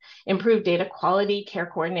disease, improve data quality, care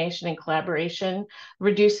coordination, and collaboration,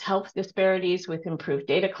 reduce health disparities with improved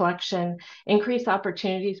data collection, increase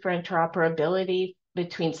opportunities for interoperability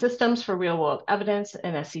between systems for real-world evidence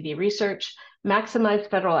and SCD research, maximize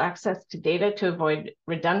federal access to data to avoid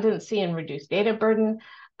redundancy and reduce data burden.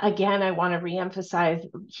 Again, I want to reemphasize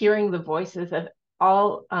hearing the voices of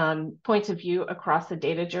all points of view across the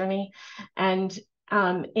data journey. And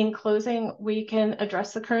in closing, we can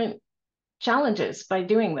address the current challenges by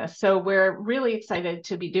doing this. So we're really excited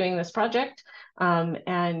to be doing this project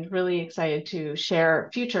and really excited to share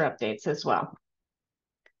future updates as well.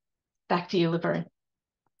 Back to you, Laverne.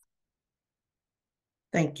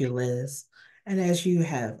 Thank you, Liz. And as you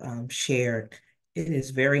have shared, it is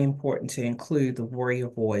very important to include the warrior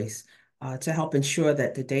voice to help ensure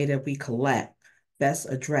that the data we collect best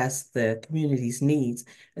address the community's needs.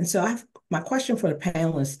 And so my question for the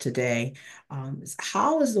panelists today is,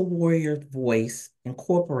 how is the warrior voice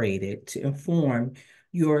incorporated to inform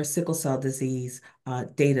your sickle cell disease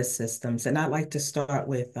data systems? And I'd like to start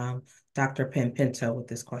with Dr. Pinto with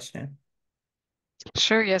this question.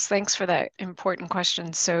 Sure, yes, thanks for that important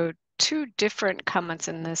question. So two different comments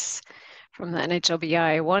in this from the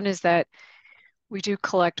NHLBI. One is that we do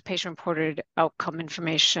collect patient-reported outcome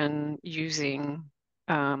information using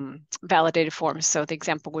validated forms. So the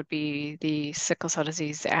example would be the Sickle Cell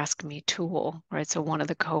Disease Ask Me tool, right? So one of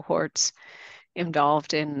the cohorts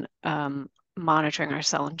involved in monitoring our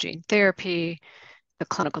cell and gene therapy, the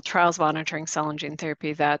clinical trials monitoring cell and gene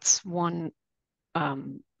therapy, that's one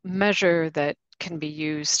measure that can be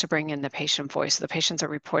used to bring in the patient voice. The patients are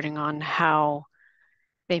reporting on how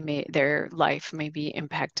their life may be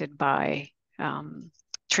impacted by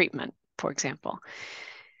treatment, for example.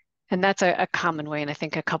 And that's a common way. And I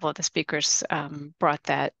think a couple of the speakers brought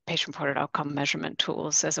that patient-reported outcome measurement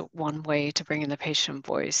tools as one way to bring in the patient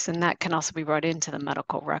voice. And that can also be brought into the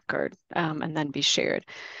medical record and then be shared.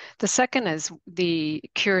 The second is the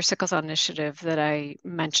Cure Sickle Cell Initiative that I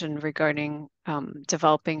mentioned regarding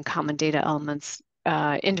developing common data elements.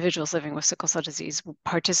 Individuals living with sickle cell disease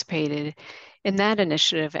participated in that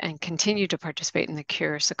initiative and continue to participate in the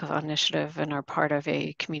Cure Sickle Cell Initiative and are part of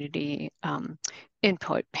a community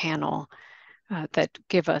input panel that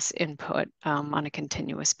give us input on a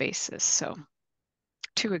continuous basis. So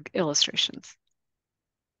two illustrations.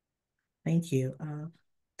 Thank you.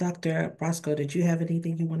 Dr. Brosco, did you have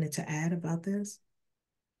anything you wanted to add about this?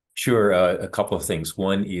 Sure. A couple of things.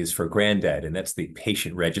 One is for Granddad, and that's the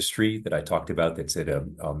patient registry that I talked about that's at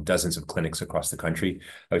dozens of clinics across the country.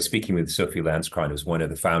 I was speaking with Sophie Lanskron, who's one of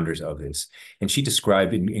the founders of this, and she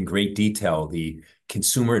described in great detail the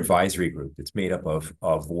consumer advisory group that's made up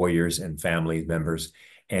of warriors and family members,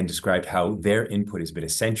 and described how their input has been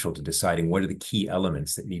essential to deciding what are the key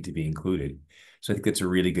elements that need to be included. So I think that's a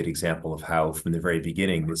really good example of how, from the very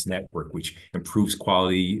beginning, this network, which improves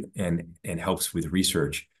quality and helps with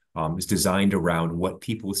research, is designed around what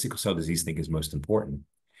people with sickle cell disease think is most important.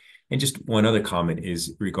 And just one other comment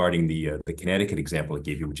is regarding the Connecticut example I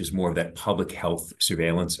gave you, which is more of that public health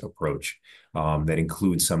surveillance approach that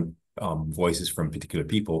includes some voices from particular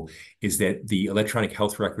people, is that the electronic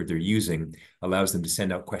health record they're using allows them to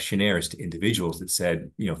send out questionnaires to individuals that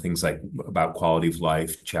said, things like about quality of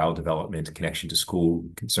life, child development, connection to school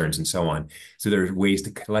concerns, and so on. So there are ways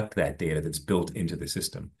to collect that data that's built into the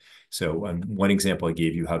system. So one example I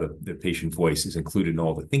gave you how the patient voice is included in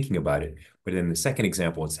all the thinking about it, but then the second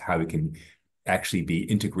example is how it can actually be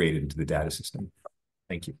integrated into the data system.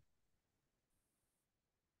 Thank you.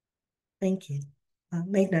 Thank you.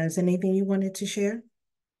 Meghna, is there anything you wanted to share?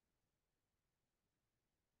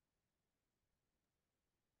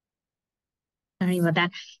 Sorry about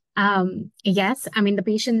that. Yes, I mean, the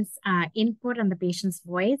patient's input and the patient's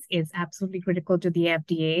voice is absolutely critical to the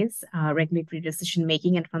FDA's regulatory decision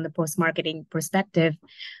making. And from the post-marketing perspective,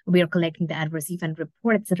 we are collecting the adverse event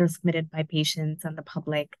reports that are submitted by patients and the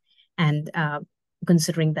public and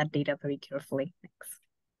considering that data very carefully. Thanks.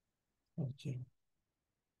 Thank you.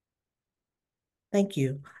 Thank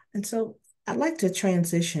you. And so I'd like to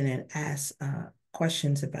transition and ask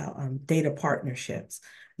questions about data partnerships.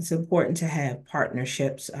 It's important to have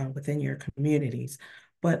partnerships within your communities.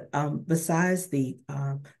 But besides the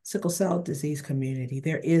sickle cell disease community,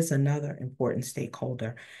 there is another important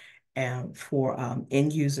stakeholder for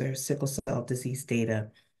end user sickle cell disease data,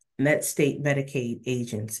 and that's state Medicaid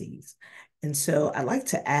agencies. And so I'd like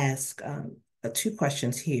to ask two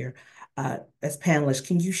questions here. As panelists,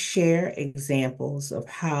 can you share examples of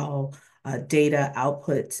how data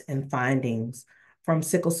outputs and findings from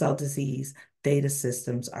sickle cell disease data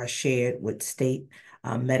systems are shared with state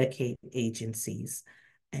Medicaid agencies?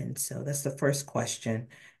 And so that's the first question.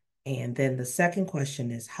 And then the second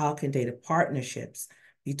question is, how can data partnerships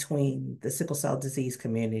between the sickle cell disease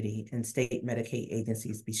community and state Medicaid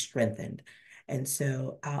agencies be strengthened? And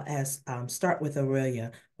so I'll start with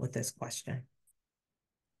Aurelia with this question.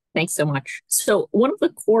 Thanks so much. So one of the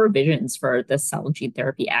core visions for the cell and gene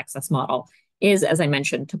therapy access model is, as I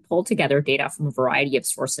mentioned, to pull together data from a variety of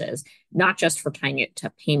sources, not just for tying it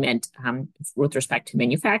to payment with respect to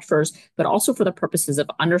manufacturers, but also for the purposes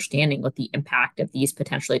of understanding what the impact of these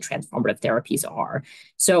potentially transformative therapies are.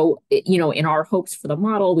 So, in our hopes for the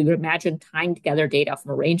model, we would imagine tying together data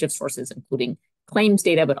from a range of sources, including claims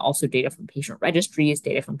data, but also data from patient registries,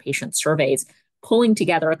 data from patient surveys, pulling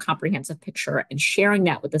together a comprehensive picture and sharing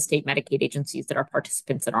that with the state Medicaid agencies that are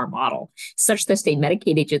participants in our model, such that state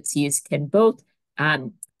Medicaid agencies can both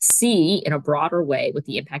see in a broader way what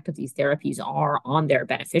the impact of these therapies are on their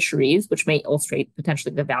beneficiaries, which may illustrate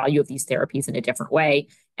potentially the value of these therapies in a different way,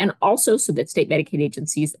 and also so that state Medicaid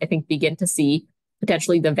agencies, I think, begin to see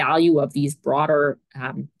potentially the value of these broader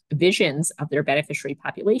visions of their beneficiary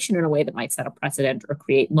population in a way that might set a precedent or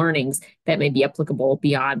create learnings that may be applicable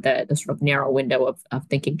beyond the sort of narrow window of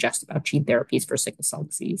thinking just about gene therapies for sickle cell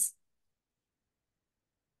disease.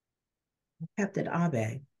 Captain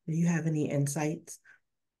Abe, do you have any insights?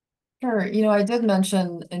 Sure. I did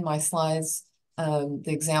mention in my slides the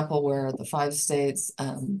example where the 5 states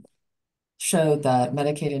showed that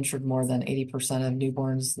Medicaid insured more than 80% of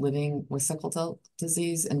newborns living with sickle cell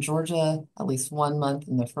disease. In Georgia, at least 1 month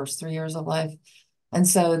in the first 3 years of life. And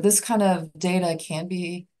so this kind of data can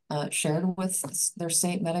be shared with their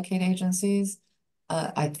state Medicaid agencies.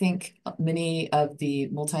 I think many of the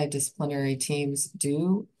multidisciplinary teams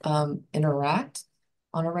do interact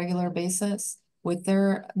on a regular basis with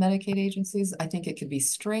their Medicaid agencies. I think it could be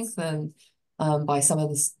strengthened by some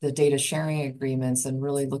of the data sharing agreements and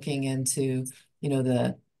really looking into,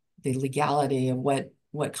 the legality of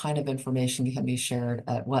what kind of information can be shared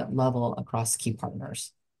at what level across key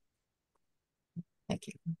partners. Thank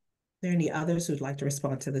you. Are there any others who'd like to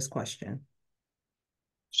respond to this question?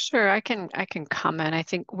 Sure, I can comment. I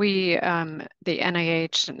think we, the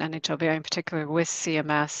NIH and NHLBI in particular with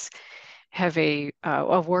CMS, have a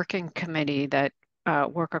working committee that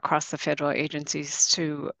work across the federal agencies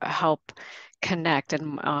to help connect.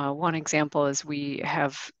 And one example is we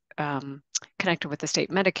have connected with the state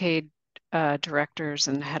Medicaid directors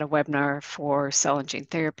and had a webinar for cell and gene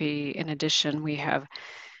therapy. In addition, we have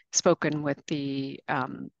spoken with the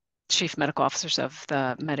chief medical officers of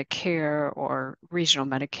the Medicare or regional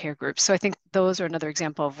Medicare groups. So I think those are another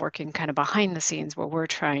example of working kind of behind the scenes where we're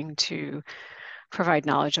trying to provide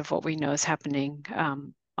knowledge of what we know is happening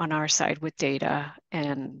on our side with data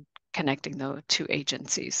and connecting the two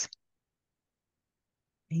agencies.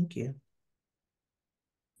 Thank you.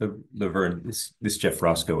 Laverne, this is Jeff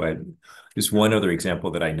Roscoe. There's one other example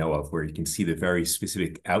that I know of where you can see the very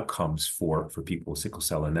specific outcomes for people with sickle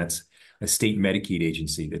cell, and that's a state Medicaid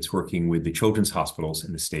agency that's working with the children's hospitals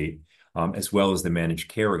in the state, as well as the managed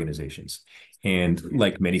care organizations. And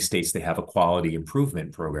like many states, they have a quality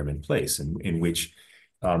improvement program in place in which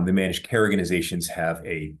the managed care organizations have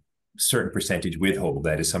a certain percentage withhold.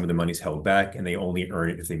 That is, some of the money's held back and they only earn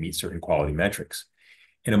it if they meet certain quality metrics.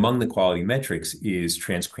 And among the quality metrics is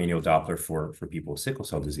transcranial Doppler for people with sickle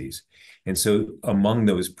cell disease. And so among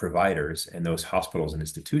those providers and those hospitals and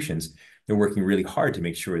institutions, they're working really hard to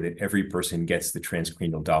make sure that every person gets the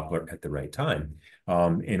transcranial Doppler at the right time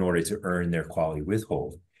in order to earn their quality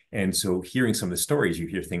withhold. And so hearing some of the stories, you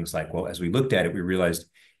hear things like, well, as we looked at it, we realized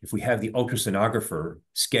if we have the ultrasonographer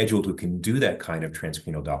scheduled who can do that kind of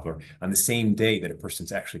transcranial Doppler on the same day that a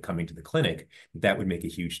person's actually coming to the clinic, that would make a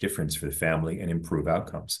huge difference for the family and improve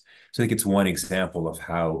outcomes. So I think it's one example of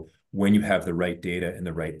how when you have the right data in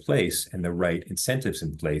the right place and the right incentives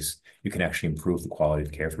in place, you can actually improve the quality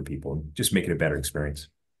of care for people and just make it a better experience.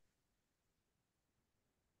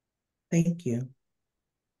 Thank you.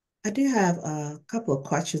 I do have a couple of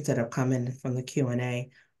questions that have come in from the Q&A.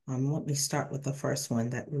 Let me start with the first one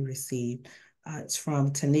that we received. It's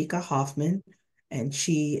from Tanika Hoffman, and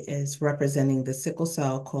she is representing the Sickle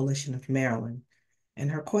Cell Coalition of Maryland.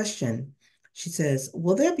 And her question, she says,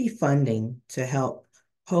 will there be funding to help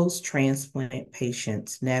post-transplant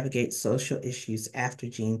patients navigate social issues after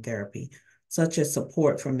gene therapy, such as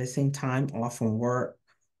support for missing time off from work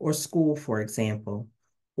or school, for example,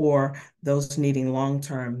 or those needing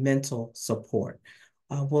long-term mental support?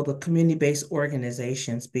 Will the community-based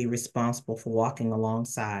organizations be responsible for walking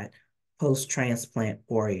alongside post-transplant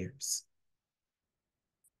warriors?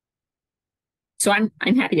 So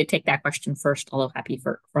I'm happy to take that question first, although happy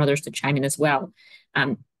for others to chime in as well.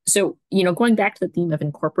 So, going back to the theme of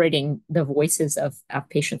incorporating the voices of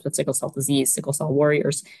patients with sickle cell disease, sickle cell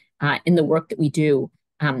warriors, in the work that we do,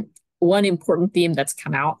 one important theme that's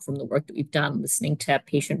come out from the work that we've done listening to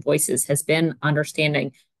patient voices has been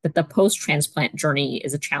understanding that the post-transplant journey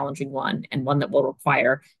is a challenging one and one that will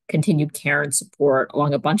require continued care and support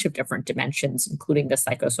along a bunch of different dimensions, including the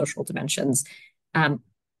psychosocial dimensions.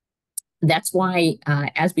 That's why,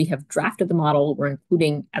 as we have drafted the model, we're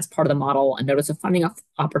including as part of the model a notice of funding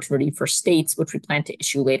opportunity for states, which we plan to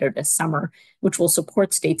issue later this summer, which will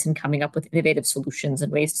support states in coming up with innovative solutions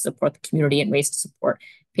and ways to support the community and ways to support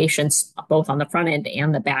patients both on the front end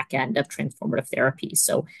and the back end of transformative therapy.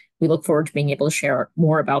 So we look forward to being able to share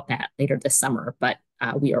more about that later this summer. But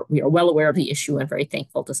we are well aware of the issue and very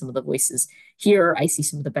thankful to some of the voices here. I see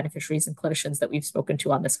some of the beneficiaries and clinicians that we've spoken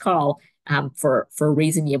to on this call for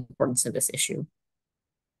raising the importance of this issue.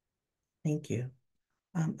 Thank you.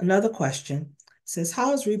 Another question says,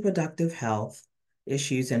 how is reproductive health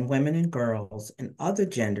issues in women and girls and other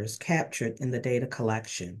genders captured in the data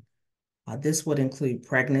collection? This would include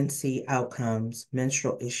pregnancy outcomes,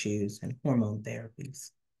 menstrual issues, and hormone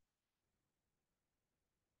therapies.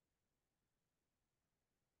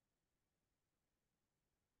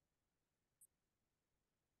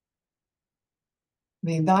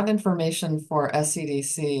 That information for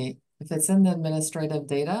SCDC, if it's in the administrative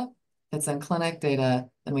data, if it's in clinic data,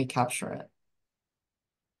 then we capture it.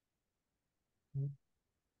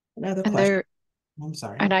 Another question. I'm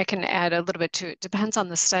sorry. And I can add a little bit to it. Depends on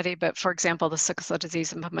the study, but for example, the Sickle Cell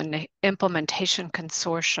Disease Implementation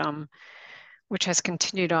Consortium, which has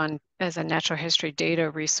continued on as a natural history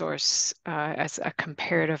data resource as a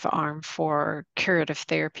comparative arm for curative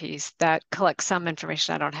therapies, that collects some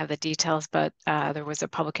information. I don't have the details, but there was a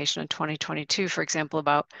publication in 2022, for example,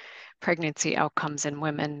 about pregnancy outcomes in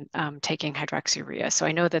women taking hydroxyurea. So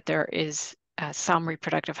I know that there is some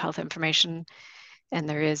reproductive health information, and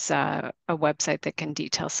there is a website that can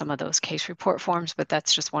detail some of those case report forms, but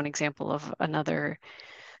that's just one example of another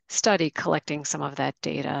study collecting some of that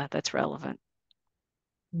data that's relevant.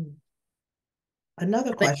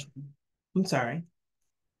 Another question. I'm sorry.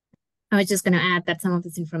 I was just going to add that some of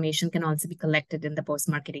this information can also be collected in the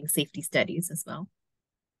post-marketing safety studies as well.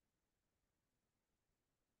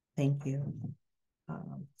 Thank you.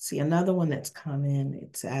 See, another one that's come in,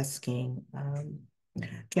 it's asking,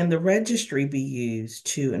 can the registry be used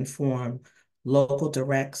to inform local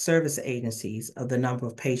direct service agencies of the number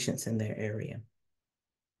of patients in their area?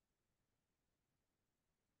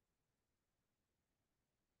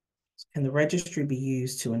 Can the registry be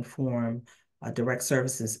used to inform direct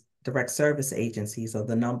service agencies of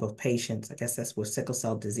the number of patients, I guess that's with sickle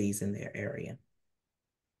cell disease in their area?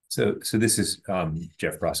 So this is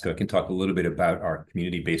Jeff Roscoe. I can talk a little bit about our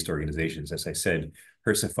community-based organizations. As I said,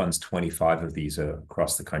 HRSA funds 25 of these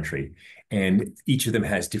across the country. And each of them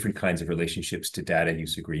has different kinds of relationships to data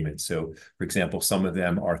use agreements. So, for example, some of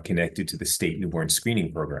them are connected to the state newborn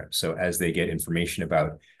screening program. So as they get information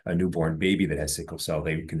about a newborn baby that has sickle cell,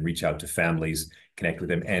 they can reach out to families, connect with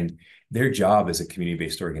them. And their job as a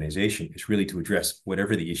community-based organization is really to address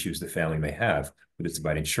whatever the issues the family may have, whether it's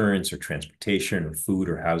about insurance or transportation or food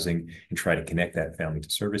or housing, and try to connect that family to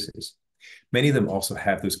services. Many of them also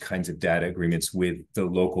have those kinds of data agreements with the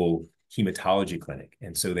local hematology clinic.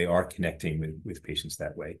 And so they are connecting with patients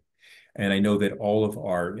that way. And I know that all of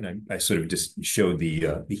our, I sort of just showed the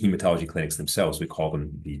hematology clinics themselves. We call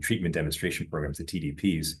them the treatment demonstration programs, the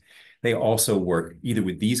TDPs. They also work either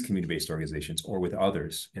with these community-based organizations or with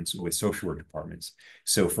others, and so with social work departments.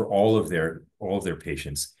 So for all of their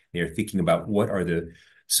patients, they are thinking about what are the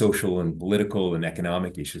social and political and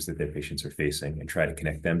economic issues that their patients are facing and try to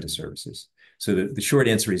connect them to services. So the short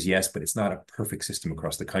answer is yes, but it's not a perfect system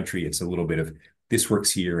across the country. It's a little bit of this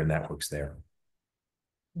works here and that works there.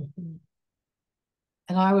 And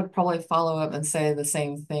I would probably follow up and say the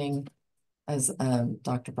same thing as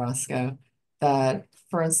Dr. Brasco, that,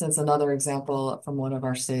 for instance, another example from one of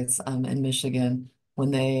our states in Michigan,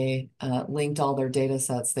 when they linked all their data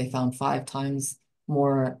sets, they found 5 times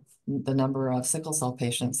more the number of sickle cell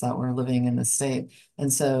patients that were living in the state.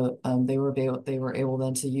 And so they were able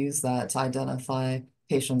then to use that to identify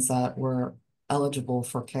patients that were eligible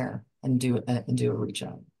for care and do a reach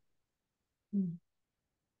out.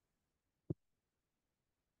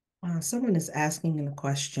 Someone is asking a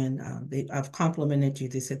question. I've complimented you.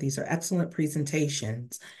 They said these are excellent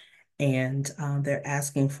presentations, and they're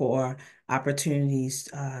asking for opportunities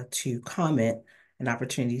to comment and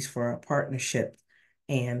opportunities for a partnership.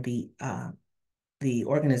 And the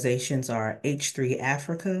organizations are H3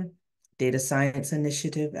 Africa, Data Science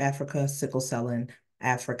Initiative Africa, Sickle Cell in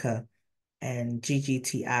Africa, and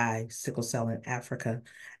GGTI, Sickle Cell in Africa.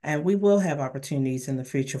 And we will have opportunities in the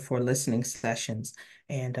future for listening sessions,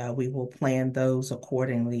 and we will plan those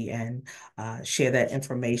accordingly and share that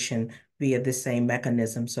information via the same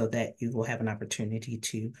mechanism so that you will have an opportunity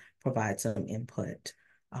to provide some input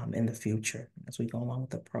in the future as we go along with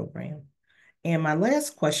the program. And my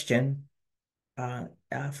last question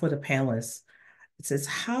for the panelists, it says,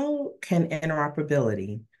 how can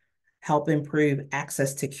interoperability help improve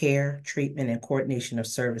access to care, treatment, and coordination of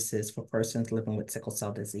services for persons living with sickle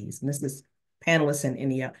cell disease? And this is panelists and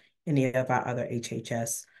any of our other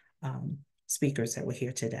HHS speakers that were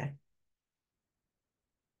here today.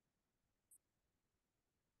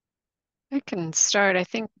 I can start. I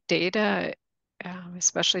think data,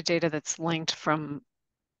 especially data that's linked from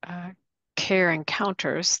care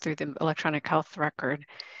encounters through the electronic health record,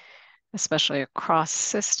 especially across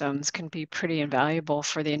systems, can be pretty invaluable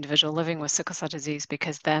for the individual living with sickle cell disease,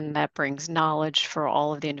 because then that brings knowledge for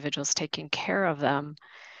all of the individuals taking care of them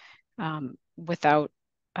without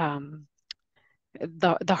the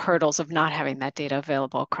hurdles of not having that data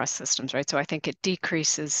available across systems, right? So I think it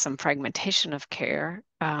decreases some fragmentation of care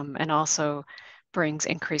and also brings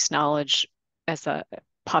increased knowledge as a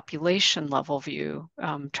population level view,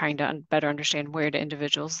 trying to better understand where do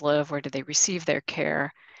individuals live, where do they receive their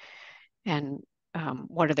care, and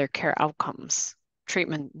what are their care outcomes,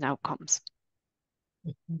 treatment and outcomes.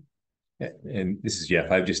 And this is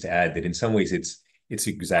Jeff. I would just add that in some ways it's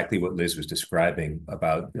exactly what Liz was describing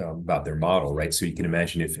about their model, right? So you can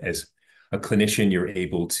imagine if, as a clinician, you're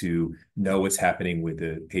able to know what's happening with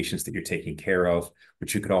the patients that you're taking care of,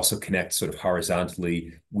 but you could also connect sort of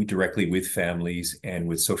horizontally, directly with families and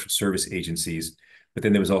with social service agencies. But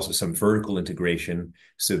then there was also some vertical integration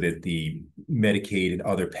so that the Medicaid and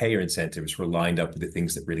other payer incentives were lined up with the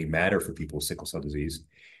things that really matter for people with sickle cell disease.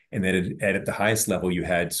 And then at the highest level, you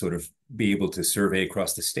had sort of be able to survey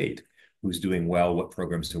across the state who's doing well, what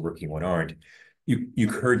programs are working, what aren't. You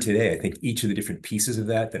heard today, I think, each of the different pieces of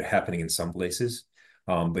that are happening in some places.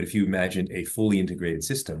 But if you imagined a fully integrated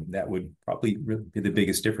system, that would probably really be the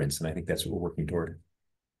biggest difference. And I think that's what we're working toward.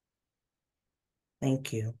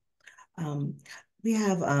 Thank you. We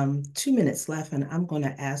have 2 minutes left, and I'm going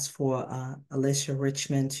to ask for Alicia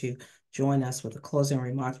Richmond to join us with the closing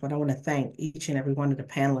remarks. But I want to thank each and every one of the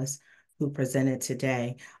panelists who presented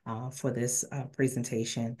today for this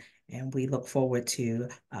presentation. And we look forward to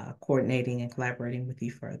coordinating and collaborating with you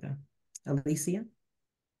further. Alicia?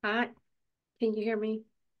 Hi, can you hear me?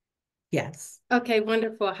 Yes. Okay,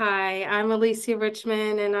 wonderful. Hi, I'm Alicia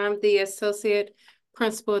Richmond, and I'm the Associate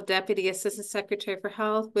Principal Deputy Assistant Secretary for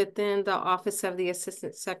Health within the Office of the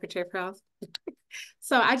Assistant Secretary for Health.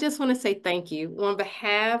 So I just want to say thank you. On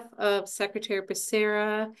behalf of Secretary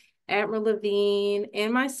Becerra, Admiral Levine,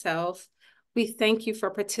 and myself, We thank you for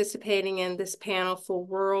participating in this panel for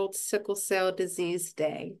World Sickle Cell Disease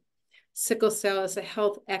Day. Sickle cell is a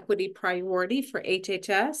health equity priority for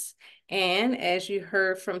HHS. And as you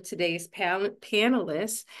heard from today's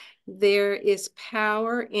panelists, there is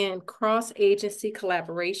power in cross-agency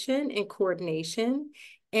collaboration and coordination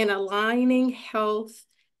and aligning health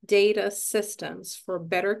data systems for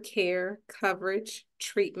better care, coverage,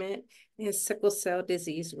 treatment, and sickle cell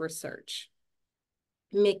disease research.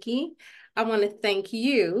 Mickey, I want to thank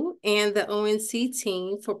you and the ONC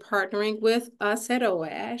team for partnering with us at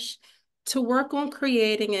OASH to work on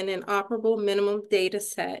creating an interoperable minimum data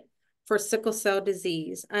set for sickle cell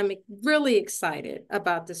disease. I'm really excited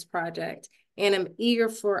about this project, and I'm eager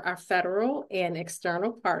for our federal and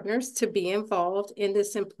external partners to be involved in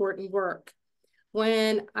this important work.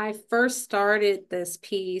 When I first started this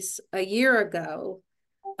piece a year ago,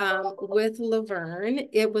 with Laverne,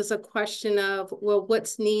 it was a question of, well,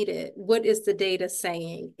 what's needed? What is the data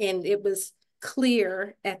saying? And it was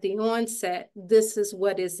clear at the onset, this is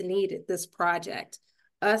what is needed, this project,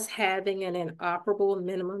 us having an interoperable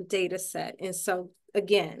minimum data set. And so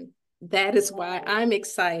again, that is why I'm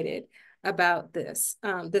excited about this,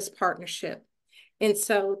 this partnership. And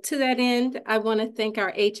so to that end, I want to thank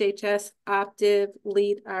our HHS Optiv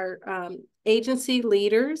lead, our agency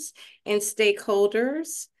leaders and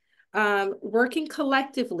stakeholders. Working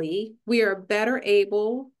collectively, we are better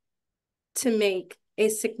able to make a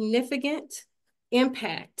significant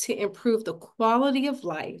impact to improve the quality of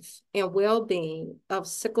life and well-being of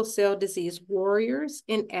sickle cell disease warriors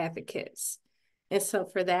and advocates. And so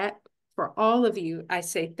for that, for all of you, I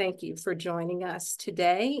say thank you for joining us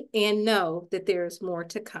today and know that there is more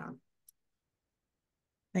to come.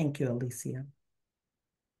 Thank you, Alicia.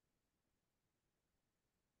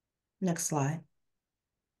 Next slide.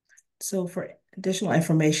 So for additional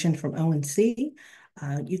information from ONC,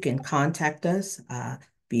 you can contact us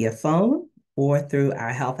via phone or through our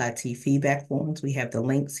Health IT feedback forms. We have the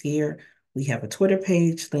links here. We have a Twitter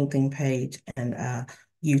page, LinkedIn page, and a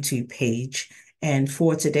YouTube page. And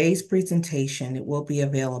for today's presentation, it will be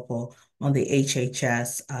available on the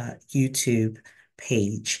HHS YouTube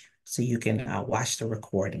page, so you can watch the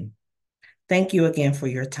recording. Thank you again for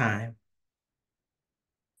your time.